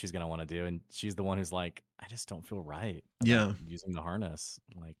know what she's gonna want to do, and she's the one who's like, I just don't feel right yeah. about using the harness.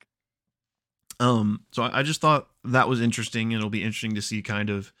 Like, So I just thought that was interesting. It'll be interesting to see kind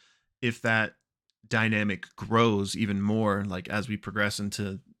of if that dynamic grows even more, like as we progress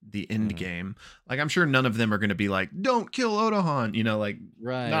into the end mhm. game. Like I'm sure none of them are going to be like, "Don't kill Odahan," like not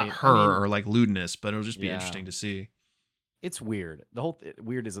Right. I mean, her or like Ludinus, but it'll just be yeah, interesting to see. it's weird.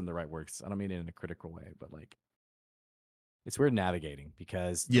 Weird isn't the right word. 'Cause I don't mean it in a critical way, but like, it's weird navigating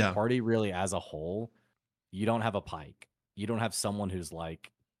because the Yeah. party really, as a whole, you don't have a Pike. You don't have someone who's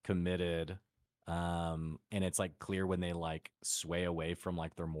like committed. And it's like clear when they like sway away from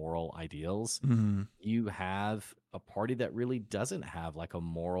like their moral ideals. Mhm. You have a party that really doesn't have like a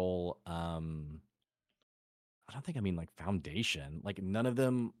moral I don't think I mean like foundation. Like none of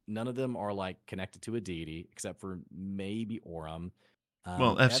them are like connected to a deity except for maybe Aurum.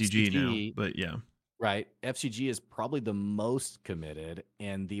 Well, FCG now, FCG, but yeah. right? FCG is probably the most committed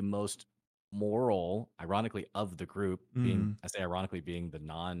and the most moral, ironically, of the group, being Mhm. I say ironically being the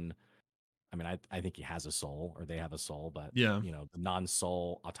non I mean, I think he has a soul or they have a soul, but Yeah. the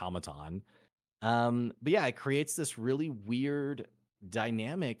non-soul automaton. But yeah, it creates this really weird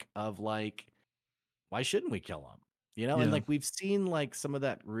dynamic of like, why shouldn't we kill him? And Yeah. like we've seen like some of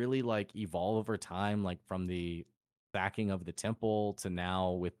that really like evolve over time, like from the backing of the temple to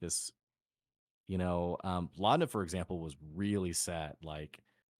now with this, Lana, for example, was really set. Like,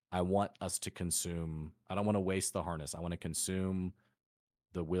 I want us to consume, I don't want to waste the harness. I want to consume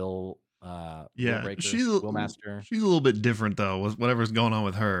the will Yeah. breaker, will master. She's a little bit different though, with whatever's going on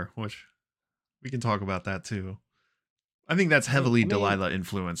with her, which we can talk about that too. I think that's heavily I mean, Delilah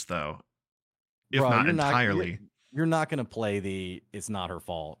influenced though, if bro, not you're not you're entirely. you're not gonna play the "it's not her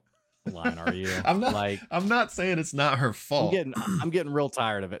fault" line, are you? I'm not Like, I'm not saying it's not her I'm fault. getting I'm getting real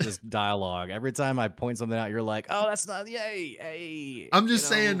tired of it. This dialogue. Every time I point something out, you're like, "Oh, that's not yay, hey, I'm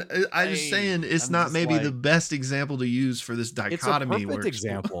just hey." saying it's I'm not just maybe the like, best example to use for this it's a dichotomy perfect where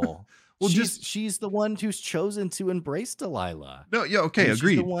example. well She's just she's the one who's chosen to embrace Delilah. no, yeah, I okay, mean, she's the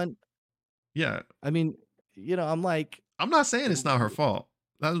agreed. one. Yeah. I mean, I'm like, I'm not saying it's not her fault.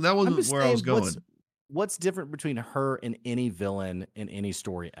 That I'm wasn't just where I was saying, going. what's different between her and any villain in any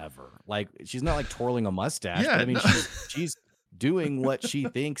story ever? Like, she's not like twirling a mustache, but Yeah, I mean, no, she's doing what she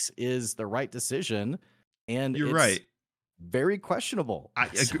thinks is the right decision, and you're it's right. very questionable. I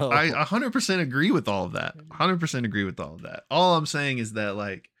So 100% agree with all of that. 100% agree with all of that. All I'm saying is that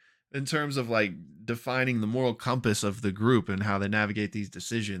like in terms of like defining the moral compass of the group and how they navigate these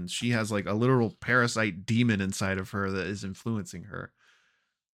decisions, she has like a literal parasite demon inside of her that is influencing her.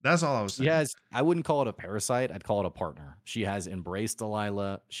 That's all I was she saying. has, I wouldn't call it a parasite, I'd call it a partner. She has embraced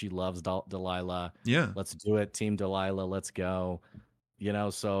Delilah. She loves Delilah. Yeah. Let's do it, Team Delilah. Let's go.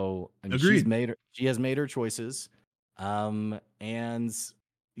 So I mean, Agreed. she has made her choices. And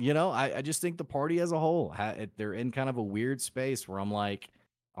I just think the party as a whole, they're in kind of a weird space where I'm like,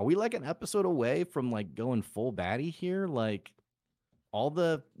 are we like an episode away from like going full baddie here? Like all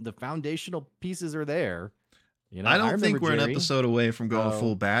the foundational pieces are there. I I don't remember think we're an Jerry. episode away from going So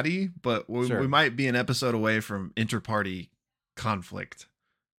full baddie, but we sure. might be an episode away from inter-party conflict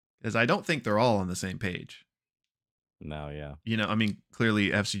because I don't think they're all on the same page. No, yeah. I mean, clearly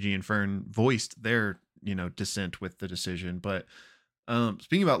FCG and Fern voiced their, dissent with the decision. But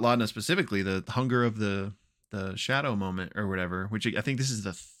speaking about Laudna specifically, the hunger of the shadow moment or whatever, which I think this is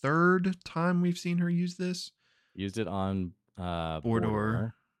the third time we've seen her use this. Used it on Bordor.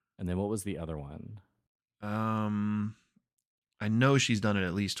 Bordor. And then what was the other one? Um, I know she's done it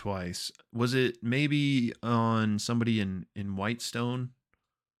at least twice. Was it maybe on somebody in Whitestone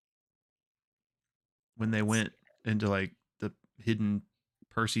when they Let's see. went into like the hidden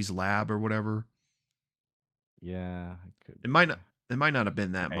Percy's lab or whatever? Yeah, it could It might be. not. It might not have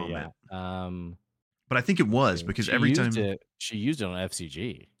been that Okay, yeah. moment, but I think it was See, because every time. she used it on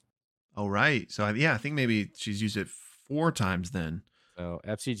FCG. Oh right, so yeah, I think maybe she's used it 4 times then. So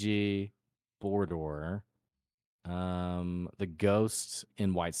FCG, Bordor, the Ghost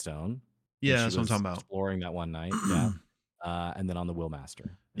in Whitestone when Yeah, she that's what I'm was talking about. exploring that one night. Yeah. And then on the Willmaster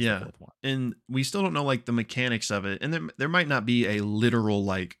is the Yeah, fourth one. and we still don't know like the mechanics of it, and there might not be a literal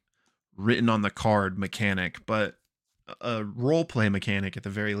like written on the card mechanic, but a role play mechanic at the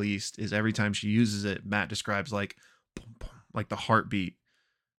very least is every time she uses it, Matt describes like boom, boom, like the heartbeat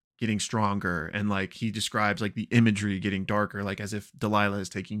getting stronger, and like he describes like the imagery getting darker, like as if Delilah is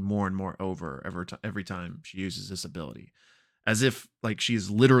taking more and more over every time she uses this ability, as if like she's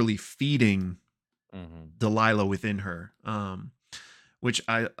literally feeding Mm-hmm. Delilah within her. Which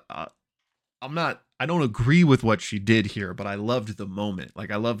I'm not I don't agree with what she did here, but I loved the moment.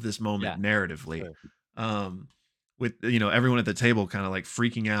 Like I love this moment Yeah, narratively. sure. Um with everyone at the table kind of like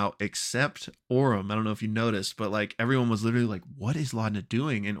freaking out except Orem. I don't know if you noticed, but like everyone was literally like, "What is Laudna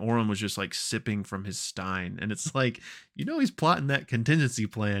doing?" And Orem was just like sipping from his stein. And it's like, he's plotting that contingency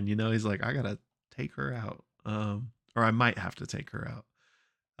plan. He's like, "I gotta take her out, or I might have to take her out."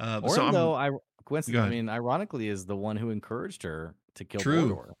 So Orym, though, go I ahead. mean, ironically, is the one who encouraged her to kill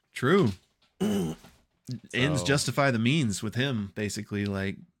True, Bordor. true. Ends So justify the means with him, basically.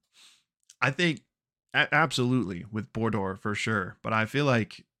 Like I think absolutely with Bordor for sure, but I feel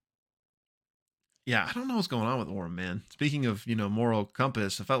like, yeah, I don't know what's going on with Orem, man. Speaking of moral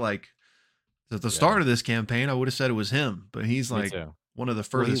compass, I felt like at the yeah, start of this campaign, I would have said it was him, but he's me like too. one of the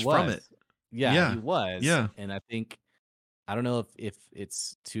Well, he furthest from was. it. Yeah, he Yeah, was, yeah, and I think I don't know if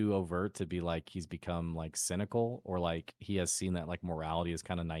it's too overt to be like he's become like cynical or like he has seen that like morality is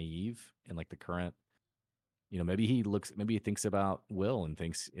kind of naive in like the current. Maybe he thinks about Will and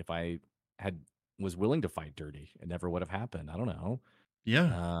thinks if I had was willing to fight dirty, it never would have happened. I don't know.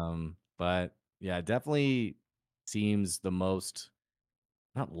 yeah, But yeah, it definitely seems the most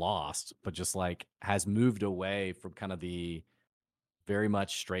not lost, but just like has moved away from kind of the very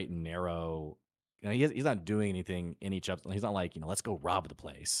much straight and narrow. He's not doing anything in each episode. He's not like, let's go rob the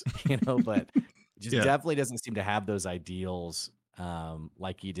place, but just yeah. definitely doesn't seem to have those ideals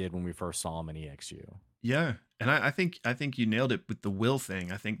like he did when we first saw him in EXU. Yeah, and I think you nailed it with the will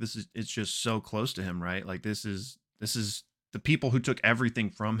thing. I think it's just so close to him, right? Like this is the people who took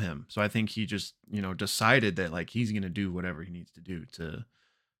everything from him. So I think he just decided that like he's gonna do whatever he needs to do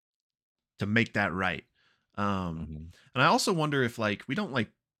to make that right. Um, Hmm. and I also wonder if like we don't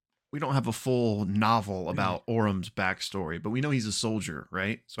have a full novel about Orem's backstory, but we know he's a soldier,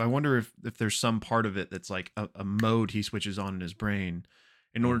 right? So I wonder if there's some part of it that's like a mode he switches on in his brain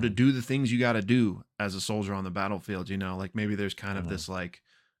in order to Hmm. do the things you got to do as a soldier on the battlefield. Like maybe there's kind of Hmm. this like,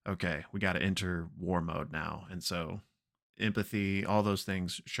 okay, we got to enter war mode now, and so empathy, all those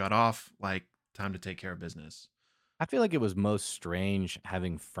things shut off. Like time to take care of business. I feel like it was most strange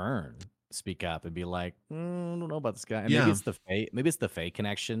having Fern speak up and be like, I don't know about this guy. And Yeah. maybe it's the Fae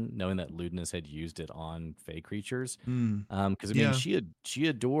connection, knowing that Ludinus had used it on Fae creatures. Mm, Because I mean, yeah. she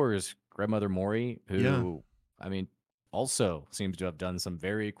adores Grandmother Mori, Yeah. who I mean, also seems to have done some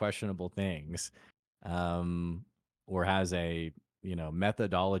very questionable things, um, or has a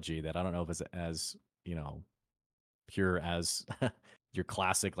methodology that I don't know if it's as you know pure as your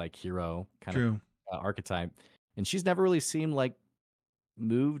classic like hero kind of True. archetype. And she's never really seemed like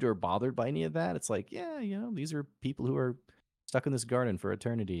moved or bothered by any of that. It's like, yeah, these are people who are stuck in this garden for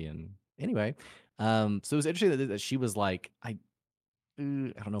eternity. And anyway, so it was interesting that she was like, I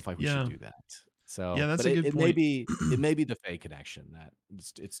don't know if we should Yeah. do that. Yeah. So, That's but a it, good it may point. be it may be the Fae connection that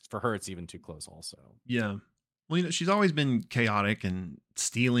it's for her. It's even too close. Also, Yeah. Well, she's always been chaotic and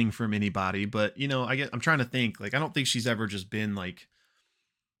stealing from anybody, but I'm trying to think. Like, I don't think she's ever just been like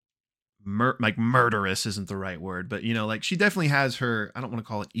like murderous isn't the right word, but like she definitely has her. I don't want to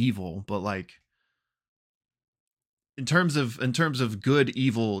call it evil, but like in terms of good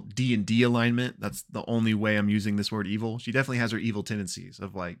evil D&D alignment, that's the only way I'm using this word evil. She definitely has her evil tendencies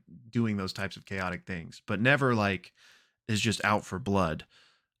of like doing those types of chaotic things, but never like is just out for blood.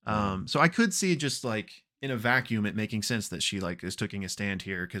 yeah, So I could see just like in a vacuum it making sense that she like is taking a stand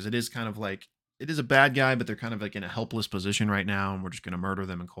here because it is kind of like it is a bad guy, but they're kind of like in a helpless position right now, and we're just gonna murder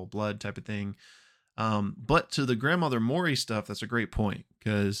them in cold blood type of thing. But to the grandmother Maury stuff, that's a great point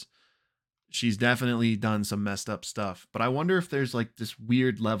because she's definitely done some messed up stuff. But I wonder if there's like this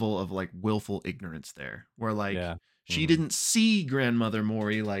weird level of like willful ignorance there, where like yeah. she Hmm. didn't see grandmother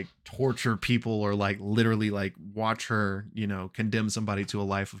Maury like torture people or like literally like watch her, condemn somebody to a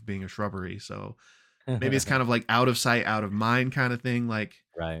life of being a shrubbery. So maybe it's kind of like out of sight, out of mind kind of thing. Like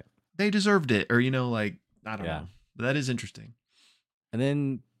Right. they deserved it, or like I don't Yeah. know. But that is interesting. And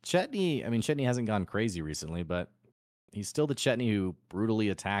then Chetney, I mean, Chetney hasn't gone crazy recently, but he's still the Chetney who brutally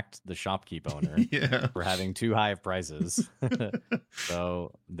attacked the shopkeep owner Yeah. for having too high of prices.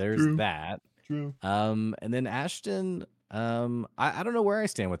 So there's True. that. True. And then Ashton, I don't know where I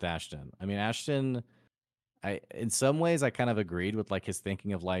stand with Ashton. I mean, Ashton, in some ways I kind of agreed with like his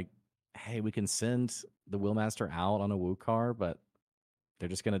thinking of like, hey, we can send the Wheelmaster out on a Woo car, but they're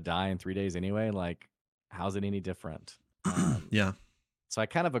just gonna die in 3 days anyway. Like, how's it any different? Yeah. So I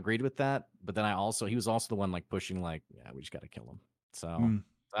kind of agreed with that, but then he was also the one like pushing like, yeah, we just got to kill him. So Mm,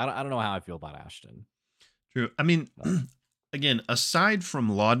 I don't know how I feel about Ashton. true. I mean, But again, aside from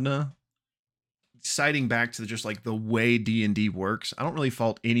Laudna, citing back to just like the way D&D works, I don't really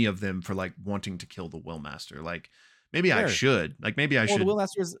fault any of them for like wanting to kill the Willmaster. Like maybe I Sure. should. Like maybe I Well, the should.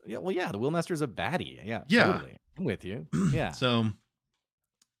 Wheelmaster is yeah, well, yeah, the Wheelmaster is a baddie. Yeah, Yeah. totally. I'm with you. Yeah. so I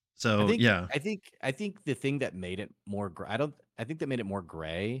so think yeah. I think the thing that made it more I think that made it more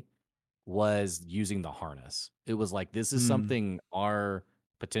gray was using the harness. It was like, this is Mm, something our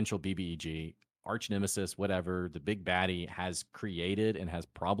potential BBEG, arch nemesis, whatever, the big baddie has created and has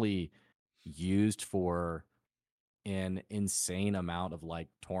probably used for an insane amount of like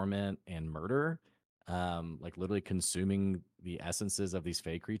torment and murder. Like literally consuming the essences of these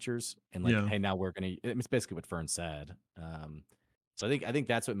fey creatures, and like, yeah. hey, now we're gonna. It's basically what Fern said. So I think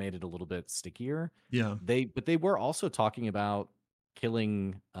that's what made it a little bit stickier. Yeah. But they were also talking about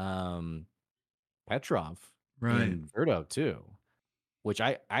killing Petrov Right. in Verdo too, which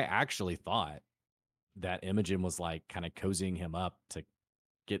I actually thought that Imogen was like kind of cozying him up to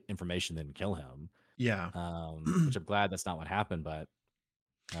get information then kill him. Yeah. Which I'm glad that's not what happened, but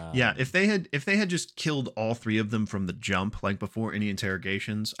Yeah, um if they had just killed all three of them from the jump, like before any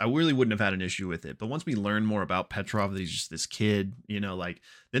interrogations, I really wouldn't have had an issue with it. But once we learn more about Petrov, that he's just this kid, like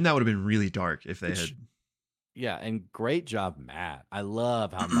then that would have been really dark if they which had. yeah, and great job, Matt. I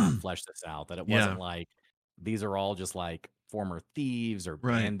love how Matt fleshed this out, that it wasn't Yeah, like these are all just like former thieves or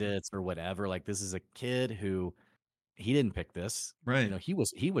right, bandits or whatever. Like, this is a kid who he didn't pick this. right. He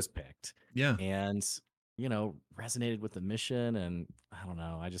was picked, Yeah, and resonated with the mission. And I don't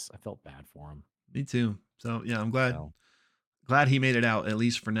know, I felt bad for him. me too. So yeah, I'm glad So glad he made it out at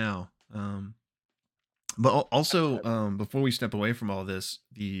least for now. But that's also, good. before we step away from all this,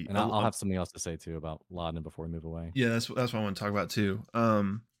 And I'll have something else to say too about Laden before we move away. yeah, that's what I want to talk about too.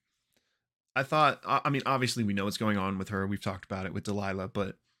 I thought, I mean, obviously we know what's going on with her. We've talked about it with Delilah,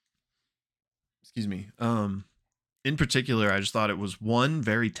 but excuse me. In particular, I just thought it was one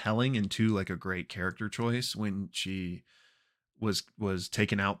very telling and two like a great character choice when she was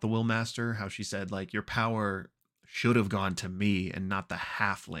taking out the Will Master. How she said like your power should have gone to me and not the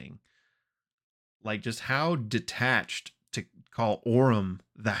halfling. Like just how detached to call Orem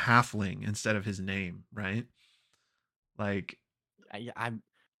the halfling instead of his name, right? Like, I'm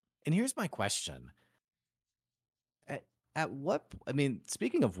and here's my question. At, I mean,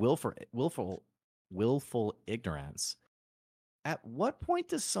 speaking of willful ignorance, at what point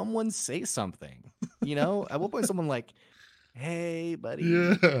does someone say something? At what point is someone like, "Hey, buddy,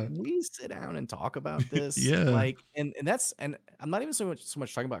 yeah, can we sit down and talk about this?" yeah, Like, and I'm not even so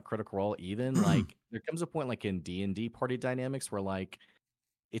much talking about Critical Role. Even like, there comes a point like in D&D party dynamics where like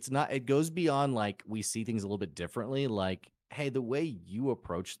it goes beyond like we see things a little bit differently. Like, hey, the way you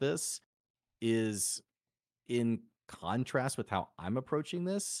approach this is in contrast with how I'm approaching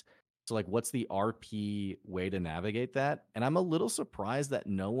this. So, like, what's the RP way to navigate that? And I'm a little surprised that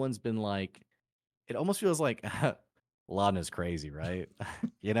no one's been like, it almost feels like Lana's crazy, right?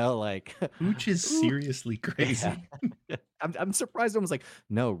 Like, Hooch is ooh, seriously yeah. crazy. I'm surprised no one's like,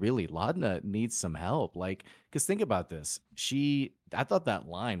 no, really, Laudna needs some help. Like, because think about this. I thought that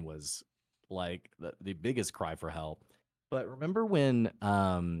line was like the biggest cry for help. But remember when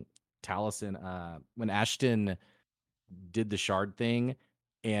Taliesin, when Ashton did the shard thing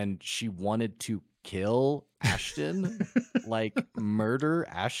and she wanted to kill Ashton, like murder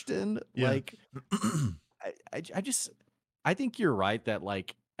Ashton? yeah. Like, I just I think you're right that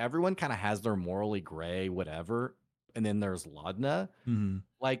like everyone kind of has their morally gray whatever, and then there's Laudna. Mhm.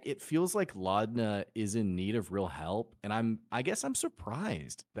 Like, it feels like Laudna is in need of real help, and I guess I'm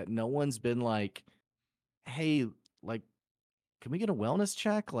surprised that no one's been like, "Hey, like, can we get a wellness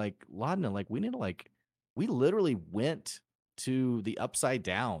check?" Like, Laudna, like, we need to like, we literally went to the Upside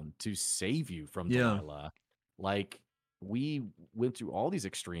Down to save you from Yeah. Delilah. Like, we went through all these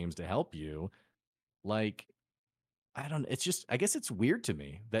extremes to help you. Like, I don't it's just I guess it's weird to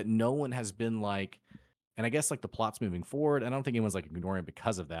me that no one has been like, and I guess like the plot's moving forward. I don't think anyone's like ignoring it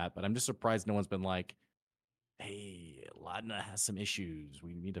because of that, but I'm just surprised no one's been like, "Hey, Laudna has some issues.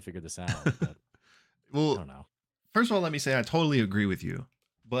 We need to figure this out." But I Well, don't know. first of all, let me say I totally agree with you,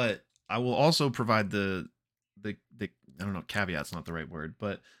 but I will also provide the I don't know, caveat's not the right word,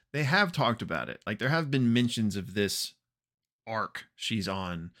 but they have talked about it. Like there have been mentions of this arc she's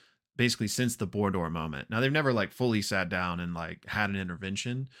on basically since the Bordor moment. Now they've never like fully sat down and like had an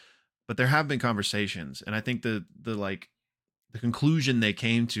intervention, but there have been conversations, and I think the conclusion they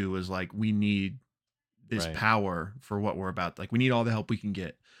came to was like we need this Right. power for what we're about. Like we need all the help we can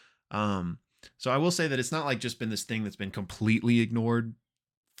get. Um, so I will say that it's not like just been this thing that's been completely ignored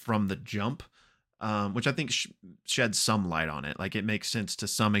from the jump, which I think sheds some light on it. Like it makes sense to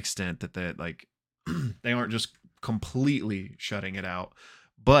some extent that like they aren't just completely shutting it out.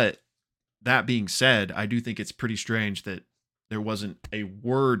 But that being said, I do think it's pretty strange that there wasn't a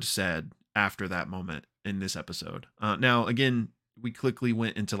word said after that moment in this episode. Now, again, we quickly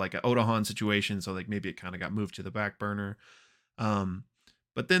went into like a Odahan situation, so like maybe it kind of got moved to the back burner. Um,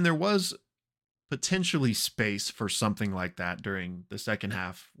 but then there was potentially space for something like that during the second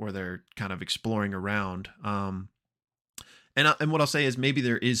half where they're kind of exploring around. And what I'll say is maybe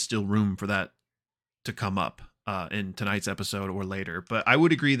there is still room for that to come up in tonight's episode or later. But I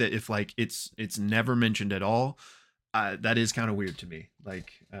would agree that if like it's never mentioned at all, that is kind of weird to me.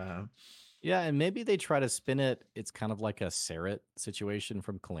 Like, Yeah, and maybe they try to spin it. It's kind of like a Sarret situation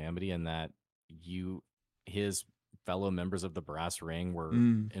from Calamity, in that you, his fellow members of the Brass Ring, were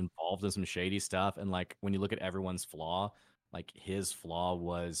mm, involved in some shady stuff. And like when you look at everyone's flaw, like his flaw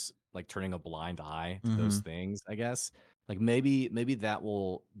was like turning a blind eye to those mhm. things, I guess. Like maybe that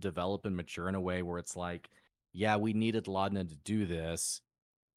will develop and mature in a way where it's like, yeah, we needed Laudna to do this,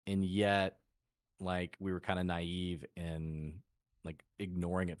 and yet like we were kind of naive in like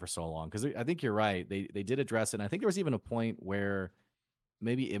ignoring it for so long, because I think you're right, they did address it, and I think there was even a point where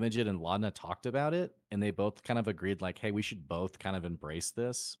maybe Imogen and Laudna talked about it, and they both kind of agreed like, hey, we should both kind of embrace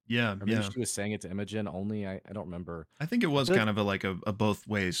this. Yeah, Or maybe yeah. she was saying it to Imogen only. I don't remember. I think it I was feel like, kind of a both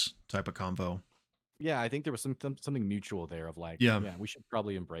ways type of convo. yeah, I think there was something mutual there of like, Yeah. yeah, we should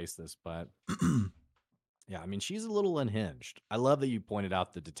probably embrace this. But yeah, I mean, she's a little unhinged. I love that you pointed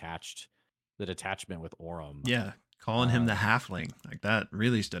out the detachment with Orem. Yeah, calling him the um halfling, like that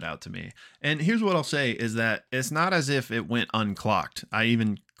really stood out to me. And here's what I'll say is that it's not as if it went unclocked. I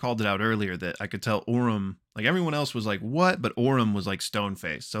even called it out earlier that I could tell Orem, like everyone else was like, "What?" but Orem was like stone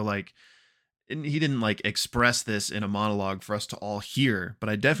faced. So like and he didn't like express this in a monologue for us to all hear, but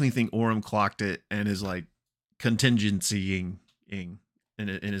I definitely think Orem clocked it and is like contingencying in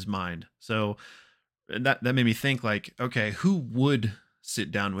his mind. So and that made me think like, okay, who would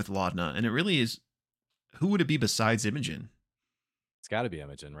sit down with Laudna? And it really is, who would it be besides Imogen? it's got to be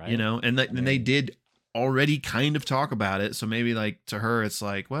Imogen, You right? know, I and they mean, did already kind of talk about it. So maybe like to her, it's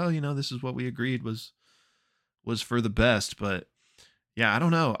like, well, you know, this is what we agreed was for the best. But yeah, I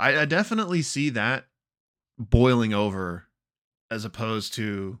don't know. I definitely see that boiling over as opposed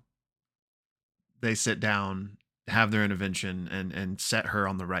to they sit down, have their intervention, and set her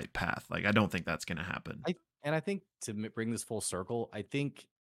on the right path. Like I don't think that's gonna happen. I think to bring this full circle, I think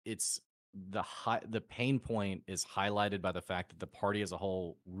it's the pain point is highlighted by the fact that the party as a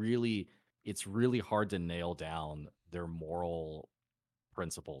whole really, it's really hard to nail down their moral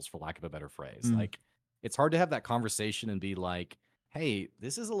principles, for lack of a better phrase. Mm. Like it's hard to have that conversation and be like, "Hey,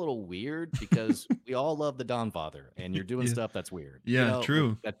 this is a little weird because we all love the Don Father, and you're doing Yeah. stuff that's weird." Yeah, Like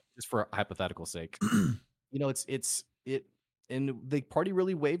true. that, just for hypothetical sake. It, and the party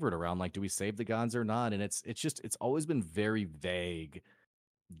really wavered around like, do we save the gods or not? And it's always been very vague,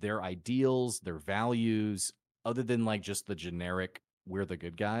 their ideals, their values, other than like just the generic we're the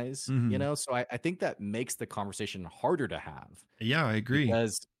good guys, Mhm. so I think that makes the conversation harder to have, Yeah, I agree.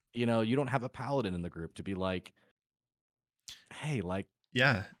 because you don't have a paladin in the group to be like, hey, like,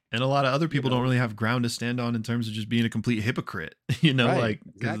 Yeah, and a lot of other you people don't know really have ground to stand on in terms of just being a complete hypocrite, you know, right, like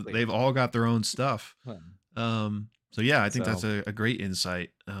because exactly. they've all got their own stuff. So yeah, I think that's So, a great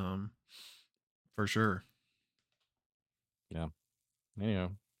insight, for sure. yeah,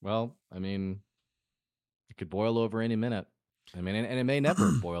 well, I mean, it could boil over any minute. I mean, and it may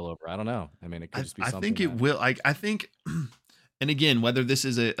never boil over. I don't know. I mean, it could just be I something think it that, will. I think, and again, whether this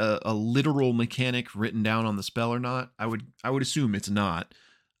is a literal mechanic written down on the spell or not, I would assume it's not.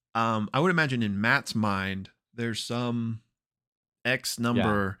 I would imagine in Matt's mind, there's some X yeah,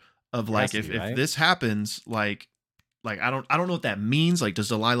 number of it has like to be, if right? this happens, like I don't know what that means. Like, does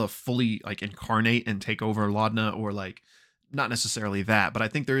Delilah fully like incarnate and take over Laudna, or like not necessarily that, but I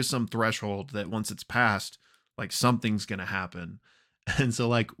think there is some threshold that once it's passed, like something's gonna happen. And so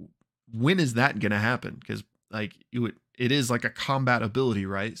like when is that gonna happen? Because like it is like a combat ability,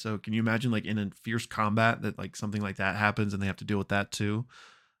 right? So can you imagine like in a fierce combat that like something like that happens and they have to deal with that too?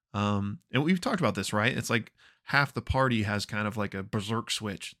 And we've talked about this, right? It's like half the party has kind of like a berserk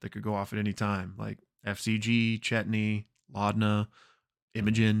switch that could go off at any time, like FCG, Chetney, Laudna, Mhm.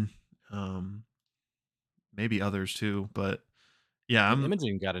 Imogen, um, maybe others too. But yeah, And I'm.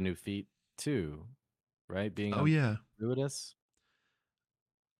 Imogen got a new feat too, right? Being Oh a yeah, druidess.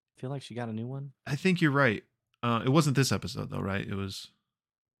 Feel like she got a new one. I think you're right. It wasn't this episode though, right? It was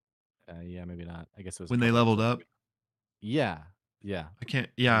Yeah, maybe not. I guess it was a when they couple leveled episodes ago. up. Yeah, yeah. I can't.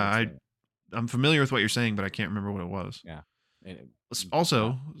 I Yeah, think that's right. I'm familiar with what you're saying, but I can't remember what it was. Yeah. And well,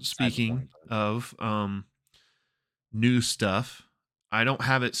 Also, besides the speaking point, but of new stuff. I don't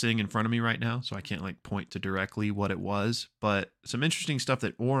have it sitting in front of me right now, so I can't like point to directly what it was, but some interesting stuff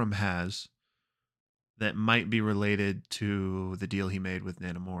that Orem has that might be related to the deal he made with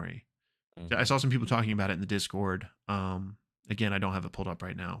Nanamori. I Hmm. saw some people talking about it in the Discord. Again, I don't have it pulled up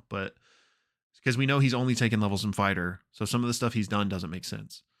right now, but because we know he's only taken levels in fighter, so some of the stuff he's done doesn't make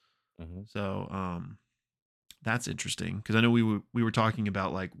sense. Hmm. So that's interesting because I know we were talking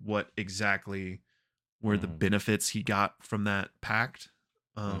about like what exactly were the Hmm. benefits he got from that pact,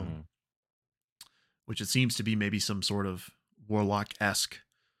 um, Hmm. which it seems to be maybe some sort of warlock esque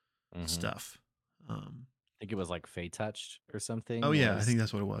Hmm. stuff. Um, I think it was like Fey touched or oh something yeah, I was, think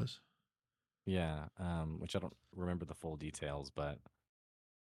that's what it was. yeah. Which I don't remember the full details, but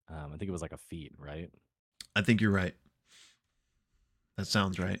I think it was like a feat, right? I think you're right. That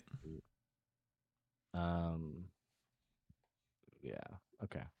sounds Pretty sure right. it's a feat. Um, yeah.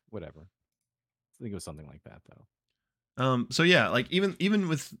 Okay. Whatever. I think it was something like that though. So yeah, like even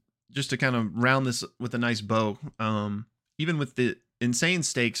with just to kind of round this with a nice bow, even with the insane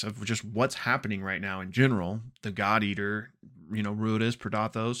stakes of just what's happening right now in general, the God Eater, Ruidus,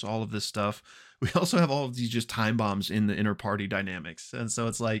 Predathos, all of this stuff. We also have all of these just time bombs in the inner party dynamics, and so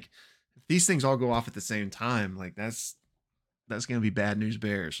it's like if these things all go off at the same time, like that's gonna be bad news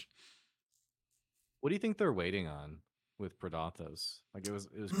bears. What do you think they're waiting on with Predathos? Like it was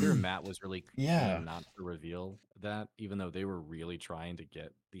clear Matt was really keen Yeah, not to reveal that, even though they were really trying to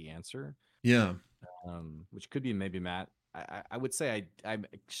get the answer. yeah, Which could be maybe Matt. I would say I'm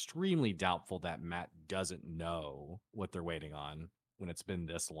extremely doubtful that Matt doesn't know what they're waiting on when it's been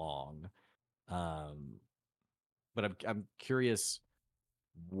this long. Um, but I'm curious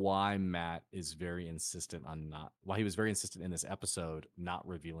why Matt is very insistent on not why he was very insistent in this episode not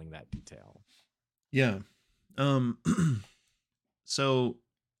revealing that detail. yeah. Um, so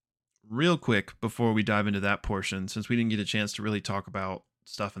real quick before we dive into that portion, since we didn't get a chance to really talk about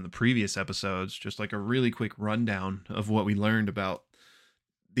stuff in the previous episodes, just like a really quick rundown of what we learned about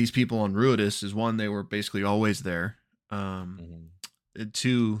these people on Ruidus is one, they were basically always there. Um, Hmm. and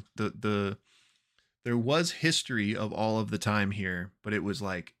two, there was history of all of the time here, but it was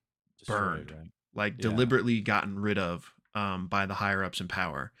like Destroyed, burned, right? like Yeah. deliberately gotten rid of by the higher ups in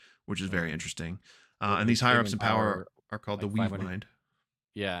power, which is very Hmm. interesting. And They've these higher been ups in in power power are called the like Weave 500. Mind.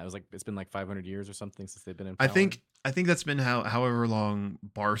 Yeah, it was like it's been like 500 years or something since they've been in I power. think I think that's been however long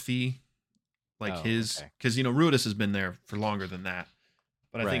Barthy, like Oh, his, okay. because Ruidus has been there for longer than that.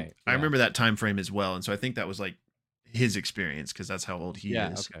 But I think Right. I Yeah. remember that time frame as well, and so I think that was like his experience because that's how old he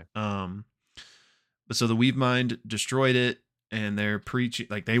Yeah. is. Okay. But so the Weave Mind destroyed it, and they're preaching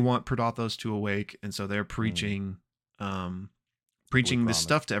like they want Predathos to awake, and so they're Mm. um, Blue preaching this Promise.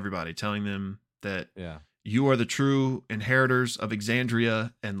 stuff to everybody, telling them that Yeah. you are the true inheritors of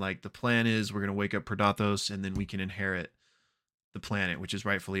Exandria, and like the plan is we're gonna wake up Predathos, and then we can inherit the planet, which is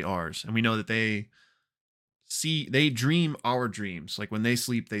rightfully ours. And we know that they dream our dreams. Like when they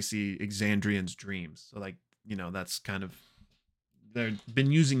sleep, they see Exandrians' dreams. So like, that's kind of they've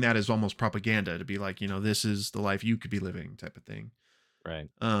been using that as almost propaganda to be like, this is the life you could be living type of thing. Right.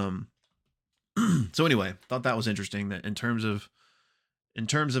 Um so anyway, thought that was interesting that in terms of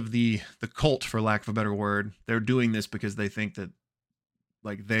the cult, for lack of a better word, they're doing this because they think that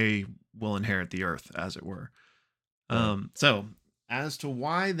like they will inherit the earth, as it were. Right. So as to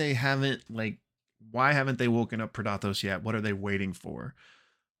why haven't they woken up Predathos yet? What are they waiting for?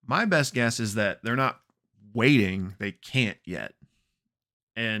 My best guess is that they're not waiting, they can't yet.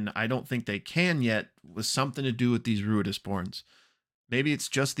 And I don't think they can yet with something to do with these Ruidusborns. Maybe it's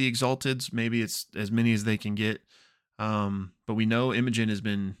just the Exalteds, maybe it's as many as they can get. But we know Imogen has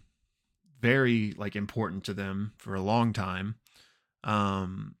been very like important to them for a long time.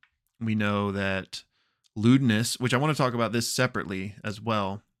 Um, we know that Ludinus, which I want to talk about this separately as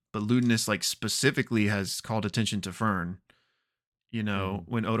well, but Ludinus like specifically has called attention to Fern. Hmm.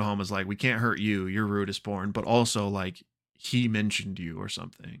 When Odaham was like, "We can't hurt you, you're Rudisborn," but also like he mentioned you or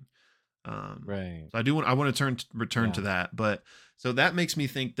something. Right. So I want to return to Yeah. that, but so that makes me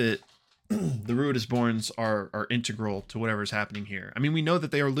think that the Rudisborns are integral to whatever's happening here. I mean, we know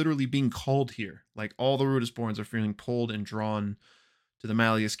that they are literally being called here. Like all the Rudisborns are feeling pulled and drawn to the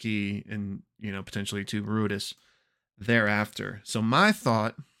Malleus Key and potentially to Rudis thereafter. So my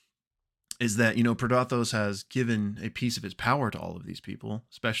thought is that Predathos has given a piece of his power to all of these people,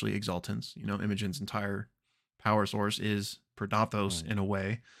 especially Exaltants. Imogen's entire power source is Predathos Hmm. in a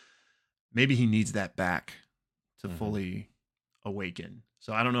way. Maybe he needs that back to Hmm. fully awaken.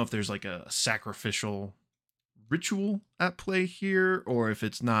 So I don't know if there's like a sacrificial ritual at play here, or if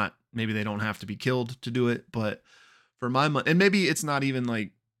it's not. Maybe they don't have to be killed to do it. But for my money, and maybe it's not even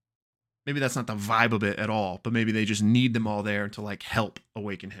like maybe that's not the vibe of it at all. But maybe they just need them all there to like help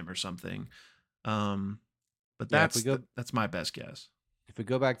awaken him or something. Um, but Yeah. that's my best guess. If we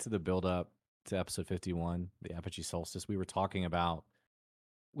go back to the build up to episode 51, the Apogee Solstice, we were talking about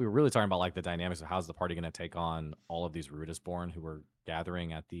we were really talking about like the dynamics of how's the party going to take on all of these Rudisborn who were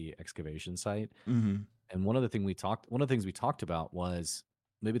gathering at the excavation site. Hmm. And one of the things we talked about was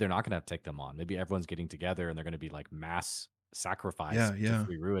maybe they're not going to have to take them on. Maybe everyone's getting together and they're going to be like mass sacrifice Yeah, to yeah,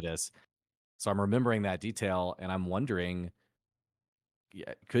 free Ruidus. So I'm remembering that detail and I'm wondering,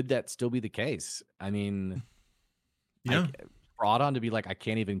 yeah, could that still be the case? I mean, I yeah, for Audon to be like, I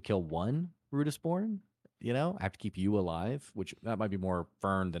can't even kill one Rudisborn. I have to keep you alive, which that might be more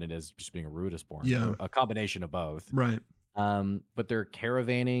Fern than it is just being a Rudisborn, yeah. or a combination of both. Right. But they're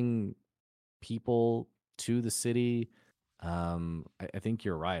caravanning people to the city. I think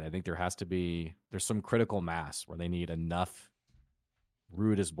you're right. I think there's some critical mass where they need enough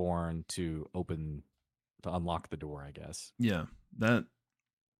Rudisborn to unlock the door, I guess. Yeah. That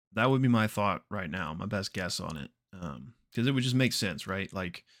that would be my thought right now. My best guess on it. Because it would just make sense, right?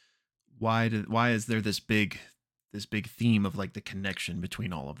 Like, why is there this big theme of like the connection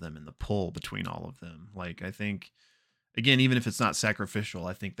between all of them and the pull between all of them? Like, I think again, even if it's not sacrificial,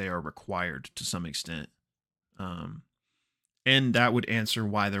 I think they are required to some extent. Um, and that would answer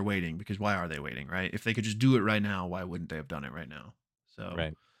why they're waiting, because why are they waiting, right? If they could just do it right now, why wouldn't they have done it right now? So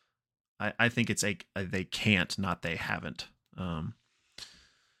Right. I think it's a they can't, not they haven't.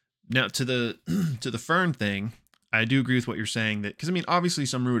 Now to the to the Fern thing, I do agree with what you're saying, that because I mean obviously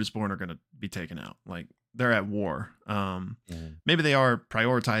some Rudisborn are going to be taken out, like they're at war. Mhm. Maybe they are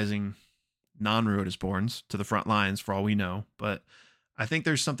prioritizing non-Rudisborns to the front lines for all we know, but I think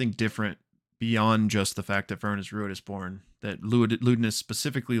there's something different beyond just the fact that Fern is Rudisborn, that Ludinus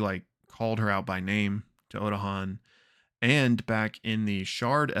specifically like called her out by name to Odahan. And back in the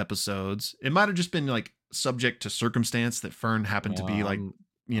Shard episodes, it might have just been like subject to circumstance that Fern happened to No, be like, you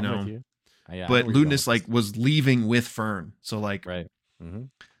I'm with know, you. Yeah, I know but where you're going with Ludinus like this. was leaving with Fern. So like, Right. Hmm.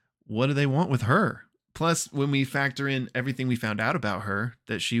 what do they want with her? Plus, when we factor in everything we found out about her,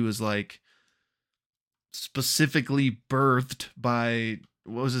 that she was like specifically birthed by,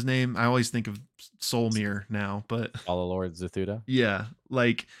 what was his name? I always think of Solmir now, but Follow Lord Zethuda, yeah,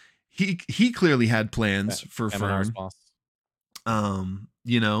 like he clearly had plans for Feminar's Fern. boss.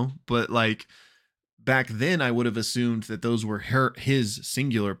 But like back then I would have assumed that those were his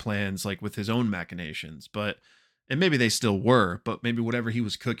singular plans, like with his own machinations, but and maybe they still were, but maybe whatever he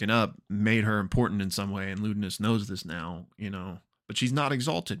was cooking up made her important in some way, and Ludinus knows this now, but she's not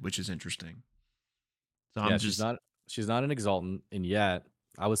exalted, which is interesting. So I'm Yeah, just she's not an exaltant, and yet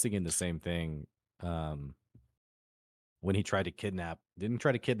I was thinking the same thing. Um, when he tried to didn't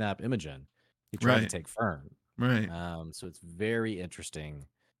try to kidnap Imogen. He tried to right, take Fern. right. So it's very interesting.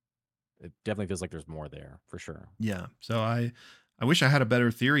 It definitely feels like there's more there for sure. Yeah, so I wish I had a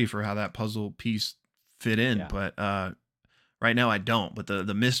better theory for how that puzzle piece fit in, Yeah. but right now I don't, but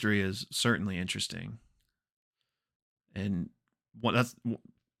the mystery is certainly interesting. And what that's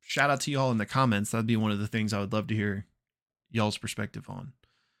shout out to y'all in the comments. That'd be one of the things I would love to hear y'all's perspective on.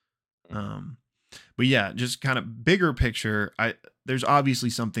 Um, but yeah, just kind of bigger picture. There's obviously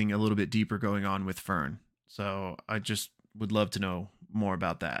something a little bit deeper going on with Fern. So I just would love to know more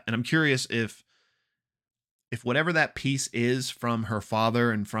about that. And I'm curious if whatever that piece is from her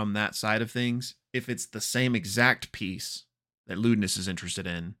father and from that side of things, if it's the same exact piece that Ludinus is interested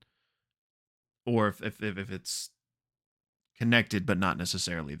in, or if it's connected but not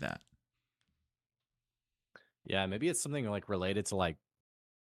necessarily that. Yeah, maybe it's something like related to like,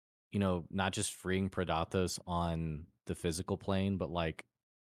 not just freeing Predathos on the physical plane, but like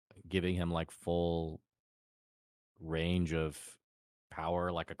giving him like full range of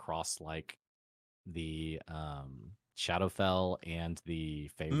power like across like the Shadowfell and the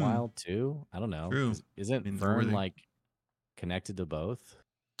Mm, Feywild too. I don't know, true. because I isn't mean, they're where Fern they like connected to both?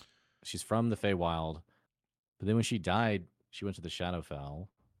 She's from the Feywild, but then when she died, she went to the Shadowfell.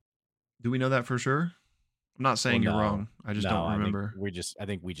 do we know that for sure? I'm not Well, saying you're no, wrong. I just no, don't remember. I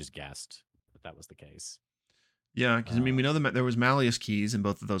think we just guessed that was the case. Yeah, because I mean, we Um, know that there was Malleus keys in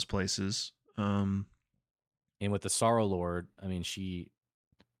both of those places. and with the Sorrow Lord, I mean,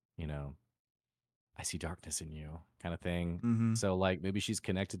 you know, I see darkness in you kind of thing. Mm-hmm, So like maybe she's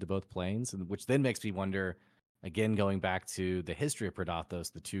connected to both planes, and which then makes me wonder, again, going back to the history of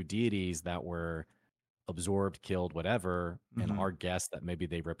Predathos, the two deities that were absorbed, killed, whatever, and mm-hmm. our guess that maybe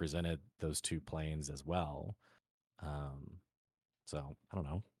they represented those two planes as well. Um, so I don't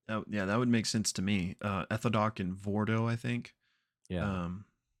know. Yeah, that would make sense to me. Ethodoc and Vordo, I think. Yeah. Um,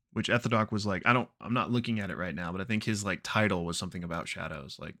 which Ethodoc was like, I'm not looking at it right now, but I think his like title was something about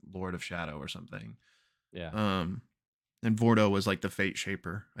shadows, like Lord of Shadow or something. Yeah. Um, and Vordo was like the Fate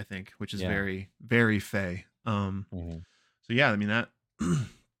Shaper, I think, which is Yeah. very, very Fey. Hmm. So yeah, I mean that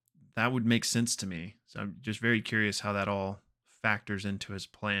that would make sense to me. So I'm just very curious how that all factors into his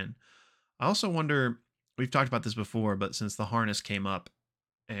plan. I also wonder, we've talked about this before, but since the harness came up,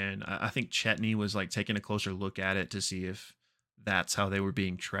 and I think Chetney was like taking a closer look at it to see if that's how they were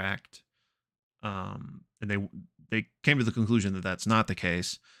being tracked. And they came to the conclusion that that's not the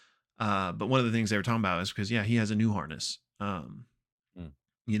case. But one of the things they were talking about is because yeah, he has a new harness. Mm.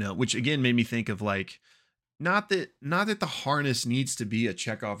 Which again made me think of like not that the harness needs to be a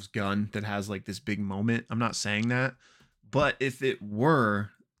Chekhov's gun that has like this big moment. I'm not saying that, but if it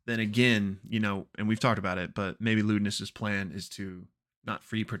were, then again, and we've talked about it, but maybe Ludinus's plan is to not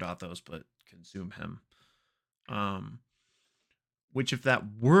free Predathos, but consume him. Which if that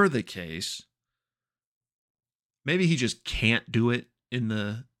were the case, maybe he just can't do it in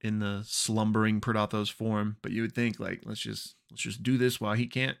the slumbering Predathos form. But you would think like let's just do this while he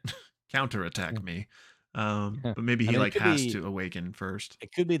can't counterattack me. But maybe I he mean, like has to awaken first.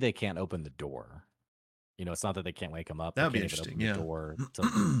 it could be they can't open the door. It's not that they can't wake him up. They That'd be can't even interesting. open the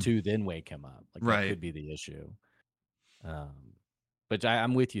Yeah. door to then wake him up. Like that Right. could be the issue. But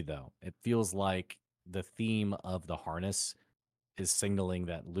I'm with you though. It feels like the theme of the harness is signaling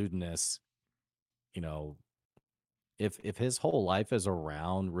that Ludinus, you know, if his whole life is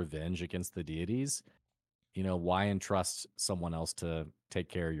around revenge against the deities, why entrust someone else to take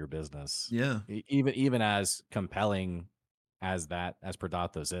care of your business? Yeah. Even as compelling as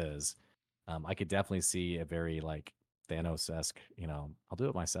Predathos is, I could definitely see a very like Thanos-esque, I'll do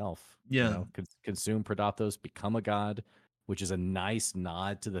it myself. Yeah. Consume Predathos, become a god, which is a nice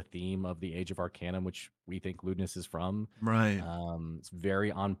nod to the theme of the Age of Arcanum, which we think Ludinus is from. Right. It's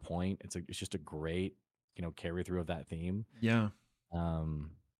very on point. It's just a great, carry through of that theme. Yeah.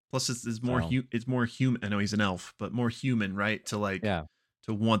 Um, Plus, it's more so it's more human. I know he's an elf, but more human, right? To like yeah,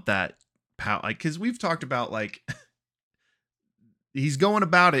 to want that power, like because we've talked about like he's going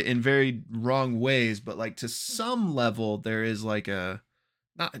about it in very wrong ways, but like to some level there is like a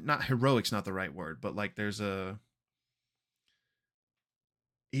not heroic's not the right word, but like there's a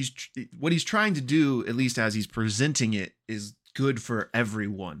what he's trying to do, at least as he's presenting it, is good for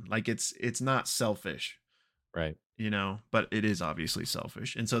everyone. Like it's not selfish, right, but it is obviously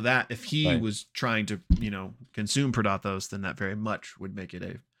selfish. And so that if he right. was trying to, consume Predathos, then that very much would make it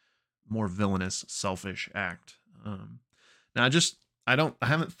a more villainous, selfish act. Now I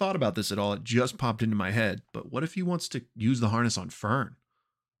haven't thought about this at all. It just popped into my head. But what if he wants to use the harness on Fern?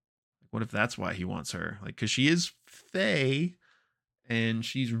 What if that's why he wants her? Like, because she is Fae and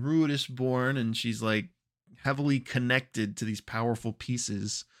she's Ruidus born and she's like heavily connected to these powerful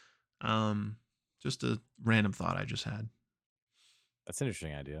pieces. Just a random thought I just had. That's an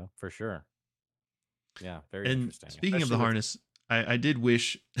interesting idea for sure. Yeah, very And interesting. speaking of the Especially with harness, I did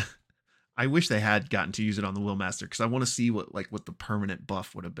wish I wish they had gotten to use it on the Willmaster because I want to see what the permanent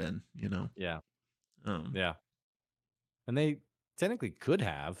buff would have been. yeah, Um, yeah. And they technically could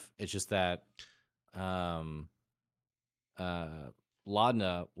have. It's just that um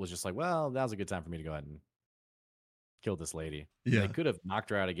Laudna was just like, well, now's a good time for me to go ahead and kill this lady. And they yeah. could have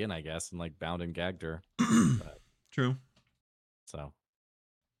knocked her out again, I guess, and like bound and gagged her. But True. so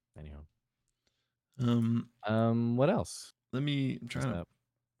anyhow. Um, What else? let me. I'm trying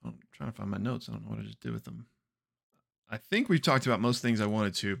to find my notes. I don't know what I just did with them. I think we've talked about most things I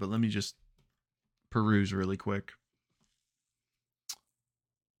wanted to, but let me just peruse really quick.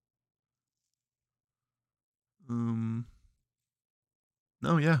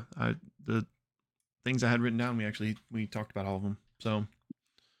 No, yeah, the things I had written down, we talked about all of them. So,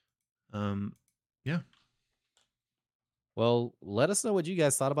 yeah, Well, let us know what you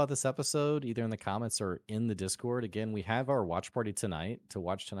guys thought about this episode, either in the comments or in the Discord. Again, we have our watch party tonight to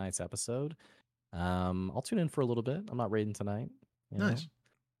watch tonight's episode. I'll tune in for a little bit. I'm not raiding tonight, you know. nice.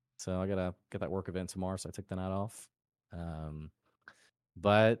 So I gotta get that work event tomorrow, so I took the night off.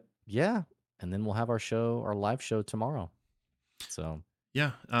 But yeah, and then we'll have our live show tomorrow. So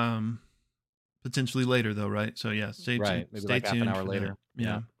Yeah, potentially later though, right? So yeah, right, maybe stay like half an tuned hour for that. later.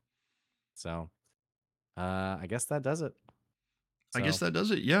 Yeah. So I guess that does it. I guess So that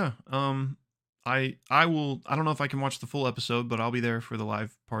does it. Yeah. I will. I don't know if I can watch the full episode, but I'll be there for the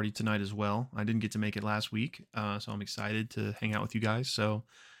live party tonight as well. I didn't get to make it last week, so I'm excited to hang out with you guys. So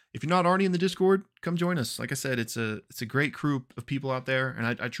if you're not already in the Discord, come join us. Like I said, it's a great group of people out there, and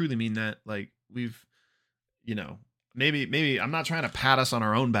I truly mean that. Like we've, you know, maybe I'm not trying to pat us on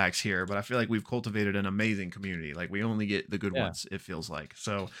our own backs here, but I feel like we've cultivated an amazing community. Like we only get the good yeah. ones, it feels like.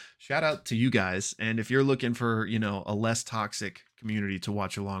 So shout out to you guys. And if you're looking for, a less toxic community to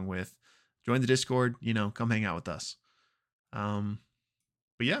watch along with, join the Discord, come hang out with us. But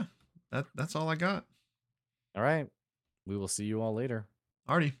yeah, that's all I got. All right. We will see you all later.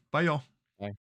 Alrighty. Bye y'all.